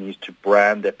companies to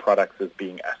brand their products as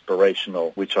being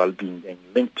aspirational, which are being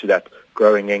linked to that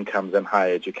growing incomes and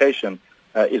higher education,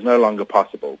 is no longer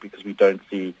possible because we don't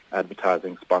see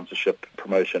advertising, sponsorship,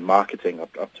 promotion, marketing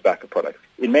of tobacco products.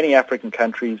 In many African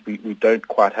countries, we don't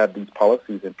quite have these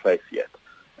policies in place yet.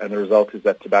 And the result is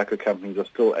that tobacco companies are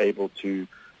still able to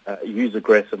use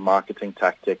aggressive marketing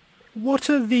tactics. What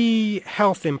are the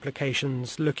health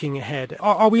implications looking ahead?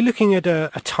 Are we looking at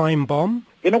a time bomb?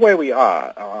 In a way we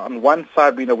are. On one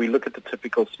side, we look at the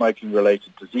typical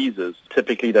smoking-related diseases.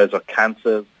 Typically, those are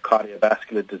cancers,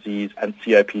 cardiovascular disease, and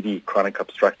COPD, chronic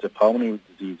obstructive pulmonary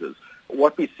diseases.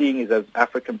 What we're seeing is as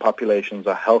African populations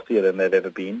are healthier than they've ever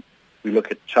been, we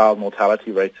look at child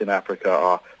mortality rates in Africa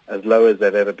are as low as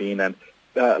they've ever been, and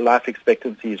life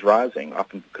expectancy is rising,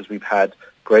 often because we've had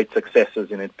great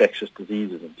successes in infectious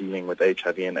diseases and dealing with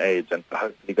HIV and AIDS, and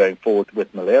hopefully going forward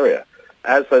with malaria.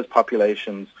 As those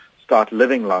populations start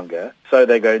living longer, so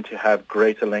they're going to have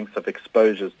greater lengths of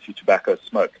exposures to tobacco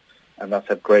smoke, and thus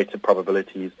have greater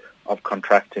probabilities of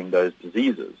contracting those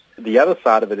diseases. The other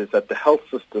side of it is that the health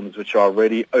systems, which are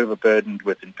already overburdened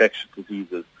with infectious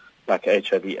diseases like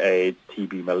HIV, AIDS,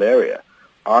 TB, malaria,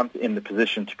 aren't in the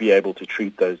position to be able to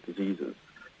treat those diseases.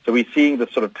 So we're seeing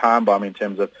this sort of time bomb in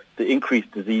terms of the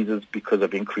increased diseases because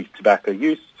of increased tobacco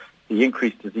use, the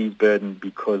increased disease burden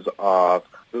because of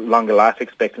longer life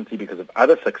expectancy because of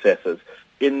other successes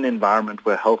in an environment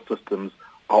where health systems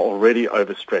are already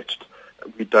overstretched.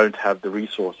 We don't have the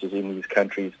resources in these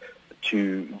countries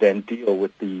to then deal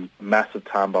with the massive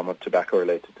time bomb of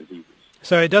tobacco-related diseases.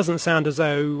 So it doesn't sound as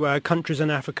though countries in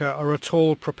Africa are at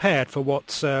all prepared for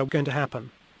what's going to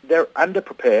happen. They're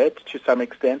underprepared to some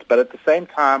extent, but at the same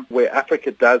time, where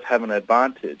Africa does have an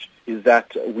advantage is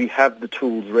that we have the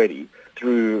tools ready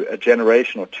through a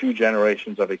generation or 2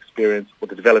 generations of experience with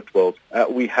the developed world.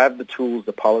 We have the tools,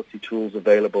 the policy tools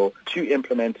available to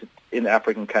implement it in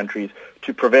African countries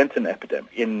to prevent an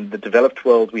epidemic. In the developed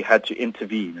world, we had to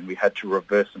intervene and we had to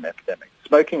reverse an epidemic.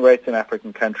 Smoking rates in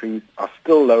African countries are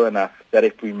still low enough that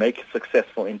if we make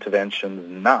successful interventions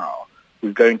now,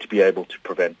 we're going to be able to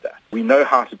prevent that. We know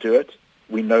how to do it,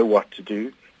 we know what to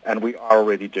do, and we are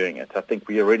already doing it. I think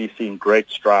we're already seeing great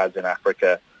strides in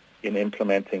Africa in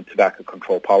implementing tobacco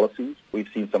control policies. We've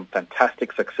seen some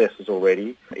fantastic successes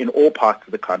already in all parts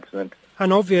of the continent.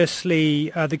 And obviously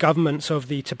the governments of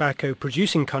the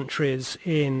tobacco-producing countries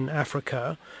in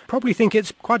Africa probably think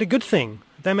it's quite a good thing.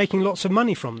 They're making lots of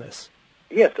money from this.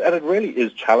 Yes, and it really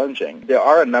is challenging. There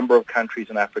are a number of countries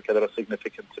in Africa that are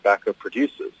significant tobacco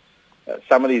producers.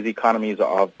 Some of these economies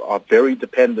are very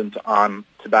dependent on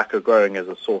tobacco growing as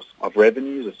a source of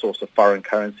revenues, a source of foreign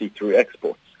currency through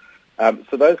exports.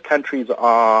 So those countries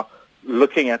are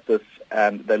looking at this,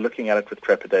 and they're looking at it with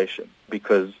trepidation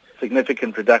because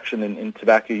significant reduction in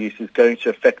tobacco use is going to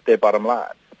affect their bottom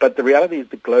line. But the reality is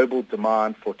the global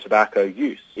demand for tobacco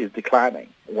use is declining.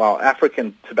 While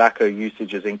African tobacco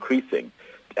usage is increasing,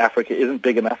 Africa isn't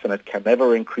big enough and it can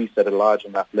never increase at a large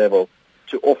enough level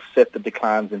to offset the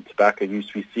declines in tobacco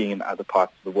use we're seeing in other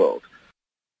parts of the world.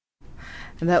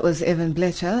 And that was Evan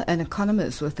Blecher, an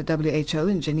economist with the WHO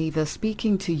in Geneva,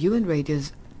 speaking to UN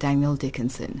Radio's Daniel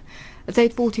Dickinson. It's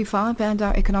 8:45 and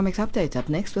our economics update up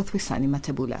next with Wisani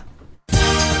Matabula.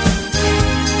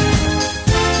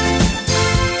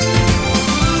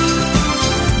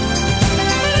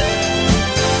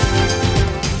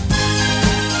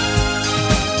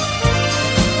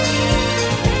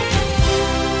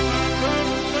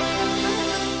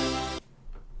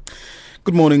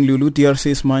 Good morning, Lulu.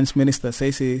 DRC's Mines Minister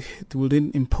says it will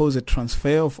then impose a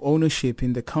transfer of ownership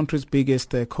in the country's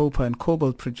biggest copper and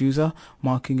cobalt producer,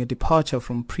 marking a departure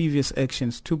from previous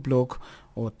actions to block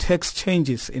or tax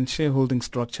changes in shareholding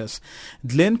structures.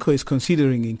 Glencore is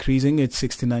considering increasing its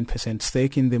 69%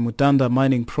 stake in the Mutanda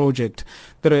mining project.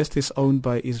 The rest is owned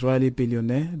by Israeli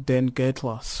billionaire Dan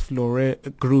Gettler's Flore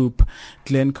Group.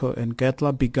 Glencore and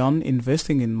Gettler began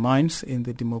investing in mines in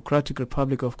the Democratic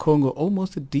Republic of Congo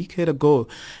almost a decade ago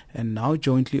and now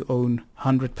jointly own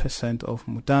 100% of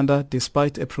Mutanda,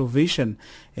 despite a provision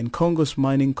in Congo's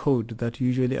mining code that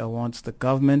usually awards the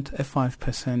government a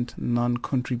 5%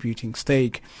 non-contributing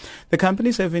stake. The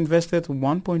companies have invested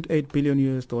 $1.8 billion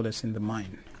in the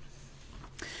mine.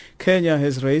 Kenya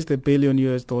has raised $1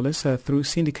 billion through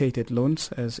syndicated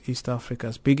loans as East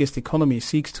Africa's biggest economy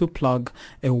seeks to plug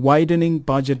a widening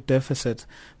budget deficit.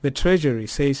 The Treasury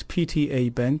says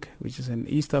PTA Bank, which is an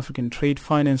East African trade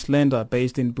finance lender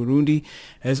based in Burundi,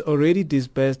 has already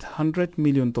disbursed $100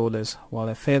 million, while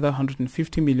a further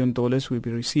 $150 million will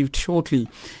be received shortly.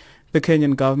 The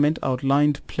Kenyan government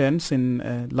outlined plans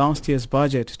in last year's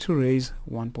budget to raise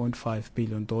 $1.5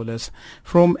 billion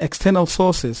from external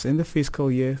sources in the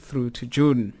fiscal year through to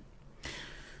June.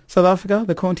 South Africa,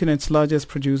 the continent's largest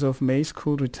producer of maize,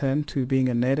 could return to being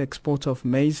a net exporter of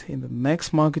maize in the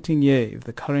next marketing year if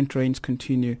the current rains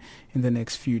continue in the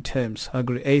next few terms.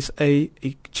 Agri-SA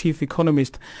Chief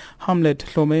Economist Hamlet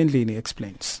Hlomendlini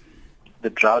explains. The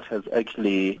drought has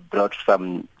actually brought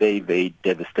some very, very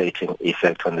devastating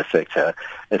effect on the sector,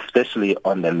 especially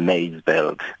on the maize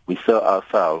belt. We saw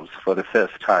ourselves for the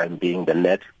first time being the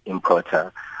net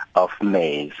importer of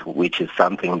maize, which is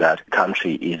something that the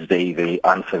country is very, very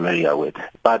unfamiliar with.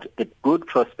 But the good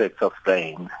prospects of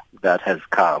rain that has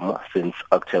come since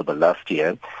October last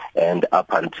year and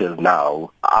up until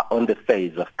now are on the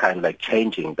phase of kind of like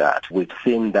changing that. We've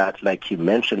seen that, like you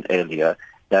mentioned earlier,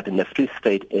 that in the Free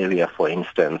State area, for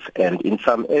instance, and in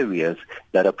some areas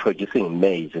that are producing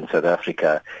maize in South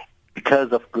Africa,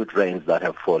 because of good rains that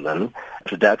have fallen,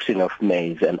 production of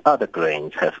maize and other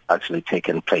grains has actually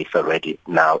taken place already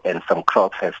now, and some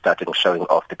crops have started showing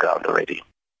off the ground already.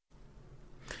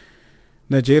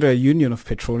 Nigeria Union of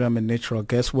Petroleum and Natural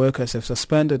Gas Workers have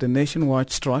suspended a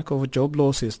nationwide strike over job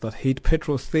losses that hit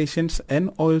petrol stations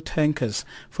and oil tankers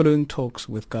following talks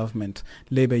with government.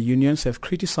 Labour unions have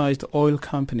criticized oil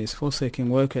companies for sacking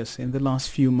workers in the last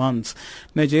few months.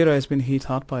 Nigeria has been hit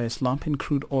hard by a slump in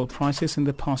crude oil prices in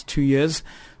the past 2 years.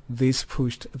 This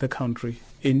pushed the country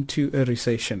into a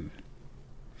recession.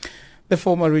 The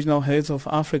former regional heads of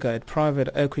Africa at private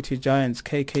equity giants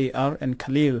KKR and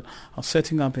Khalil are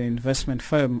setting up an investment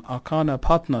firm, Arcana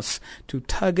Partners, to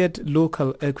target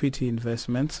local equity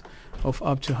investments of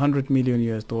up to $100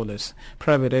 million.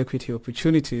 Private equity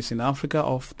opportunities in Africa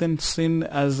are often seen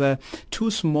as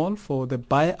too small for the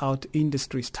buyout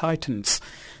industry's titans.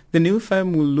 The new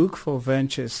firm will look for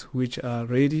ventures which are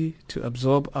ready to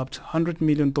absorb up to $100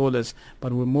 million,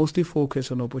 but will mostly focus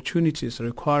on opportunities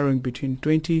requiring between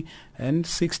 $20 and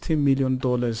 $60 million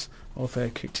of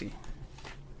equity.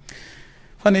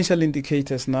 Financial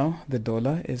indicators now. The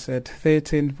dollar is at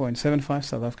 13.75,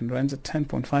 South African rands at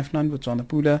 10.59, Botswana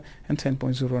Pula and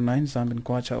 10.09, Zambian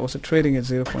Kwacha also trading at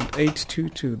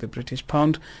 0.822, the British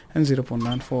pound and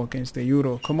 0.94 against the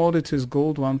euro. Commodities: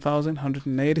 gold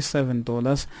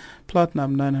 $1,187,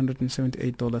 platinum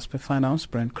 $978 per fine ounce,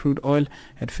 Brent crude oil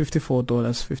at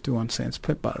 $54.51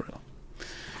 per barrel.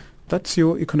 That's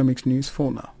your economics news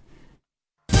for now.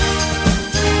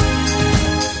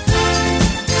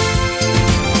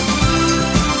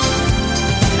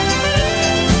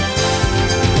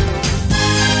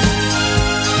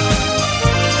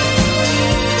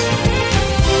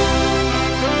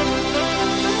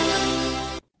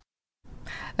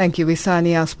 Thank you,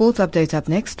 Wisani. Our sports update up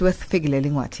next with Figile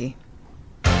Lingwati.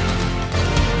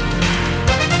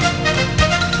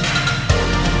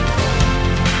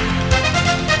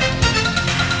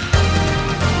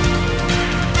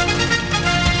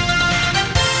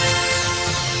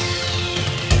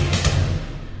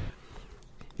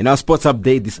 In our sports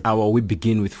update this hour, we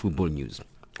begin with football news.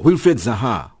 Wilfred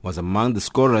Zaha was among the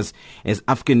scorers as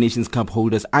African Nations Cup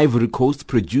holders Ivory Coast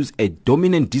produced a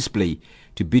dominant display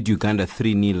to beat Uganda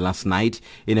 3-0 last night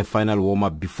in a final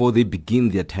warm-up before they begin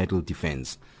their title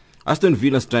defense. Aston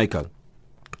Villa striker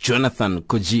Jonathan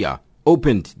Kojia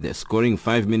opened the scoring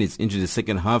 5 minutes into the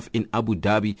second half in Abu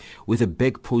Dhabi with a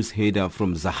back post header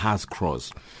from Zaha's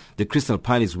cross. The Crystal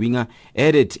Palace winger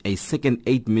added a second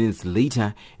 8 minutes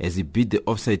later as he beat the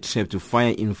offside trap to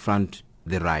fire in front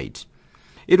the right.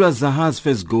 It was Zaha's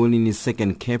first goal in his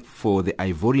second cap for the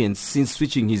Ivorians since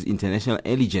switching his international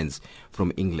allegiance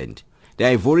from England. The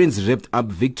Ivorians wrapped up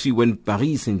victory when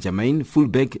Paris Saint-Germain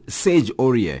fullback Serge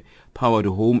Aurier powered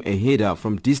home a header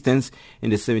from distance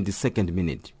in the 72nd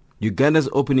minute. Uganda's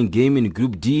opening game in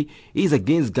Group D is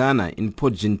against Ghana in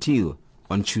Port Gentil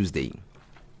on Tuesday.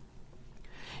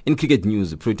 In cricket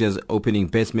news, Proteas opening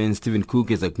batsman Stephen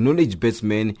Cook has acknowledged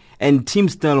batsman and team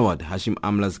stalwart Hashim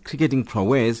Amla's cricketing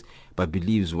prowess, but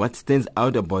believes what stands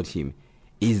out about him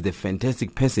is the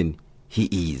fantastic person he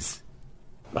is.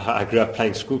 I grew up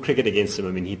playing school cricket against him.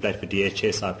 I mean, he played for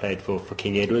DHS, I played for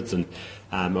King Edwards, and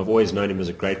I've always known him as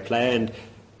a great player and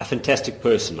a fantastic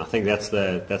person. I think that's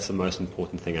the most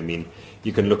important thing. I mean,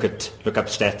 you can look up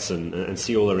stats and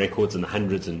see all the records in the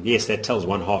hundreds, and yes, that tells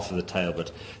one half of the tale,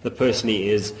 but the person he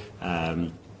is,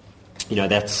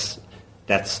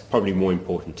 that's probably more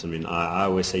important. I mean, I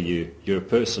always say you're a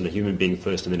person, a human being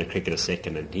first, and then a cricketer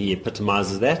second, and he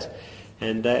epitomises that.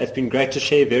 And it's been great to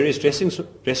share various dressing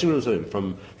rooms with him,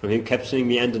 from him captaining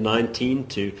me under 19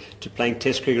 to playing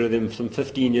Test cricket with him some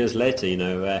 15 years later.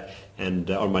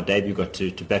 And on my debut, got to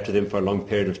bat with him for a long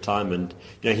period of time. And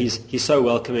he's so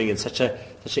welcoming and such a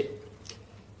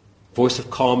voice of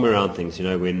calm around things.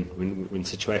 When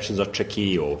situations are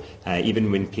tricky, or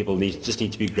even when people just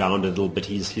need to be grounded a little bit,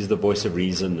 he's the voice of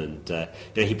reason, and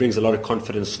he brings a lot of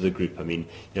confidence to the group. I mean,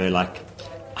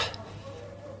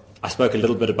 I spoke a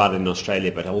little bit about it in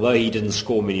Australia, but although he didn't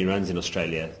score many runs in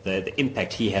Australia, the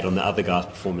impact he had on the other guys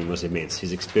performing was immense.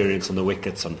 His experience on the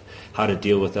wickets, on how to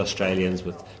deal with the Australians,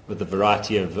 with the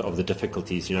variety of the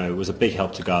difficulties, it was a big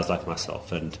help to guys like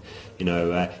myself. And,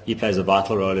 he plays a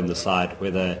vital role in the side,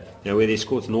 whether he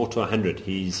scores 0 to 100.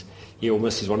 He's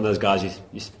almost one of those guys,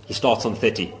 he starts on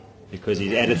 30. Because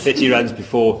he's added 30 runs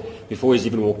before he's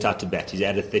even walked out to bat. He's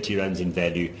added 30 runs in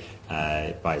value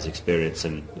by his experience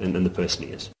and the person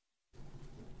he is.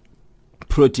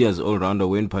 Proteas all-rounder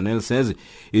Wayne Parnell says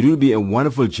it will be a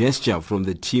wonderful gesture from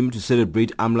the team to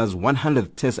celebrate Amla's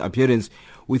 100th Test appearance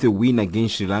with a win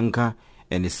against Sri Lanka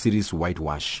and a series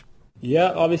whitewash.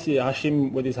 Yeah, obviously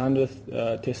Hashim with his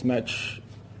 100th Test match,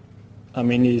 I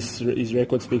mean his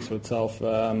record speaks for itself.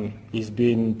 He's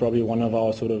been probably one of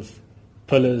our sort of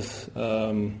pillars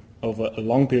over a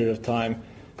long period of time.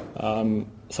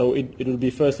 So it will be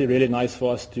firstly really nice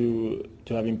for us to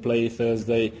have him play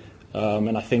Thursday.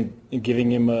 And I think giving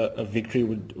him a victory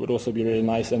would also be really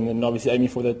nice. And then obviously aiming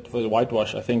for the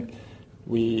whitewash. I think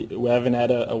we haven't had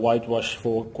a whitewash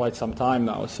for quite some time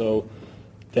now. So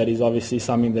that is obviously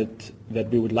something that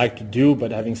we would like to do.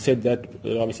 But having said that,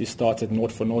 it obviously starts at 0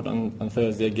 for 0 on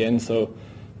Thursday again. So,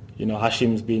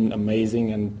 Hashim's been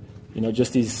amazing, and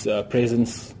just his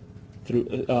presence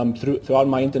throughout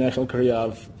my international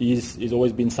career. He's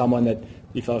always been someone that,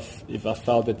 if I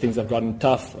felt that things have gotten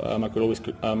tough, I could always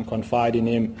confide in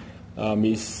him.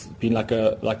 He's been like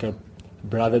a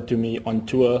brother to me on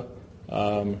tour,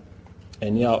 and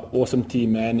awesome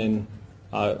team, man. And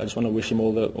I just want to wish him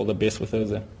all the best with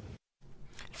Thursday.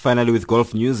 Finally, with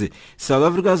golf news, South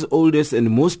Africa's oldest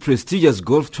and most prestigious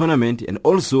golf tournament, and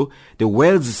also the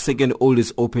world's second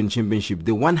oldest Open Championship,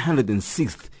 the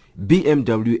 106th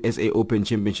BMW SA Open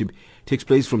Championship, takes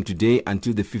place from today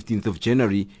until the 15th of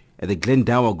January at the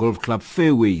Glendower Golf Club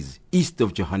Fairways, east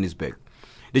of Johannesburg.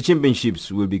 The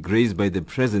championships will be graced by the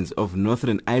presence of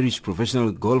Northern Irish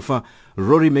professional golfer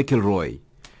Rory McIlroy.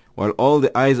 While all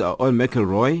the eyes are on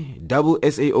McIlroy, double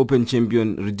SA Open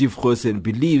champion Redief Goosen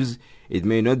believes it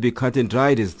may not be cut and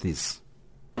dried as this.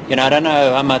 I don't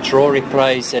know how much Rory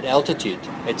plays at altitude.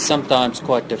 It's sometimes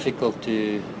quite difficult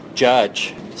to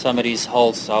judge some of these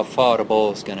holes, how far the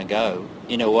ball is going to go.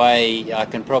 In a way, I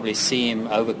can probably see him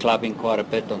over-clubbing quite a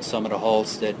bit on some of the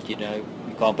holes that, you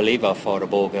can't believe how far the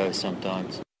ball goes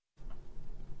sometimes.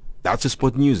 That's the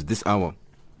sport news this hour.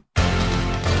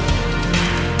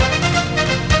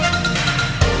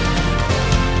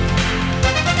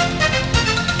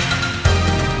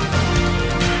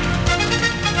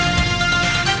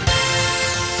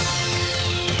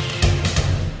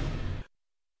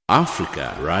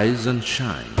 Africa, rise and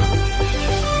shine.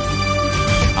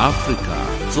 Africa,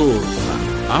 zorka.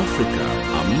 Africa,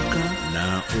 amka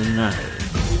na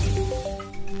ung'are.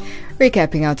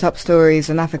 Recapping our top stories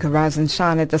on Africa Rise and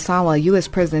Shine at this hour, U.S.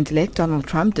 President-elect Donald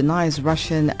Trump denies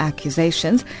Russian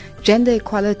accusations. Gender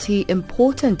equality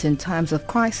important in times of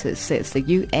crisis, says the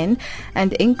UN,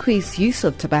 and increased use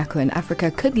of tobacco in Africa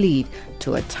could lead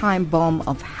to a time bomb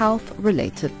of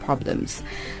health-related problems.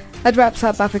 That wraps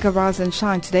up Africa Rise and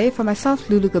Shine today. For myself,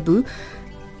 Lulu Gabu,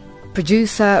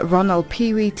 producer Ronald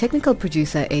Peary, technical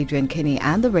producer Adrian Kinney,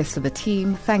 and the rest of the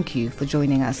team, thank you for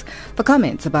joining us. For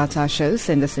comments about our show,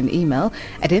 send us an email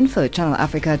at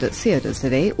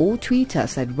info@channelafrica.co.za or tweet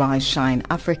us at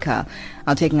RiseShineAfrica.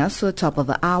 Now taking us to the top of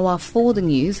the hour for the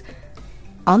news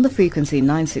on the frequency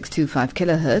 9625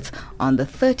 kilohertz on the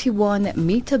 31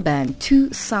 meter band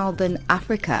to Southern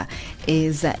Africa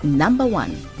is Number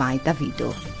One by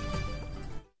Davido.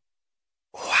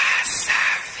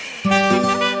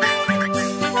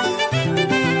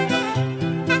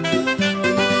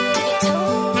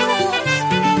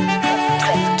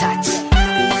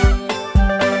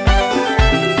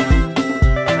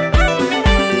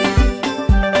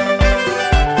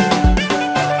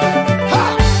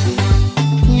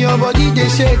 Your body they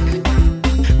shake,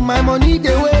 my money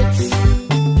they wait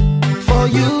for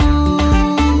you,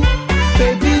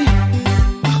 baby.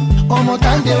 One more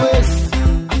time they waste,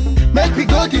 make me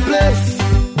go the place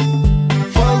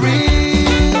for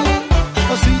real.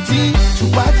 Oh sweetie, to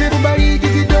party everybody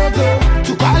get it dogo,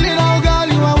 to call it all girl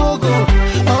you a wogo.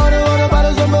 All the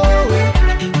bottles of more,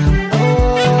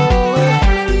 oh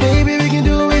baby we can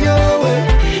do it your way.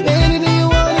 Anything you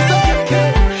want is okay.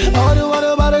 All the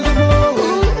bottles of more.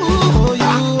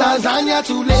 Tanzania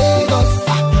to Lagos, I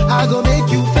go make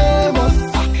you famous,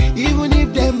 even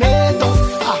if they hate us,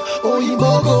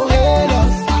 Oyinbo go hate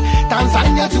us.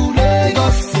 Tanzania to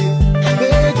Lagos,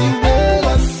 make you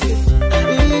Lagos, if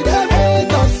they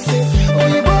hate us,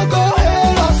 Oyinbo go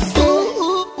hate us.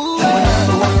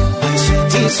 Number one,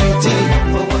 sweetie, sweetie,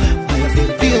 number one, my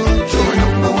baby, you're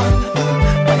number one,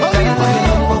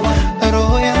 my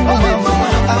number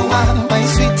one, my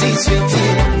sweetie,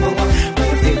 sweetie, number one, my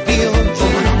baby, you're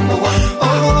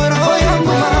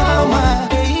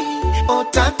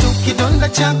kidonda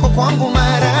chako kwangu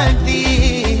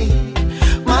maradhi,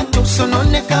 macho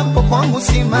sononekapo kwangu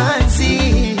simanzi.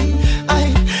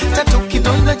 Ai, tatu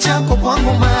kidonda chako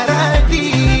kwangu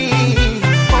maradhi,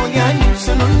 oyani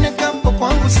sononekapo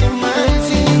kwangu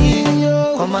simanzi.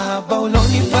 Kwa mahaba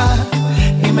ulonipa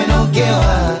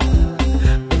nimenogewa,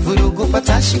 vurugu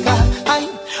patashika. Ai,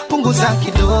 punguza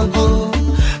kidogo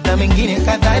na mengine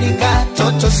kadhalika,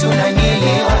 toto si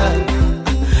unanielewa.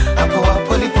 Hapo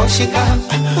hapo liposhika,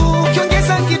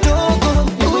 ukiongeza kidogo,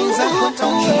 uweza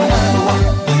kutoka.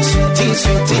 Sweetie,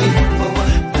 sweetie,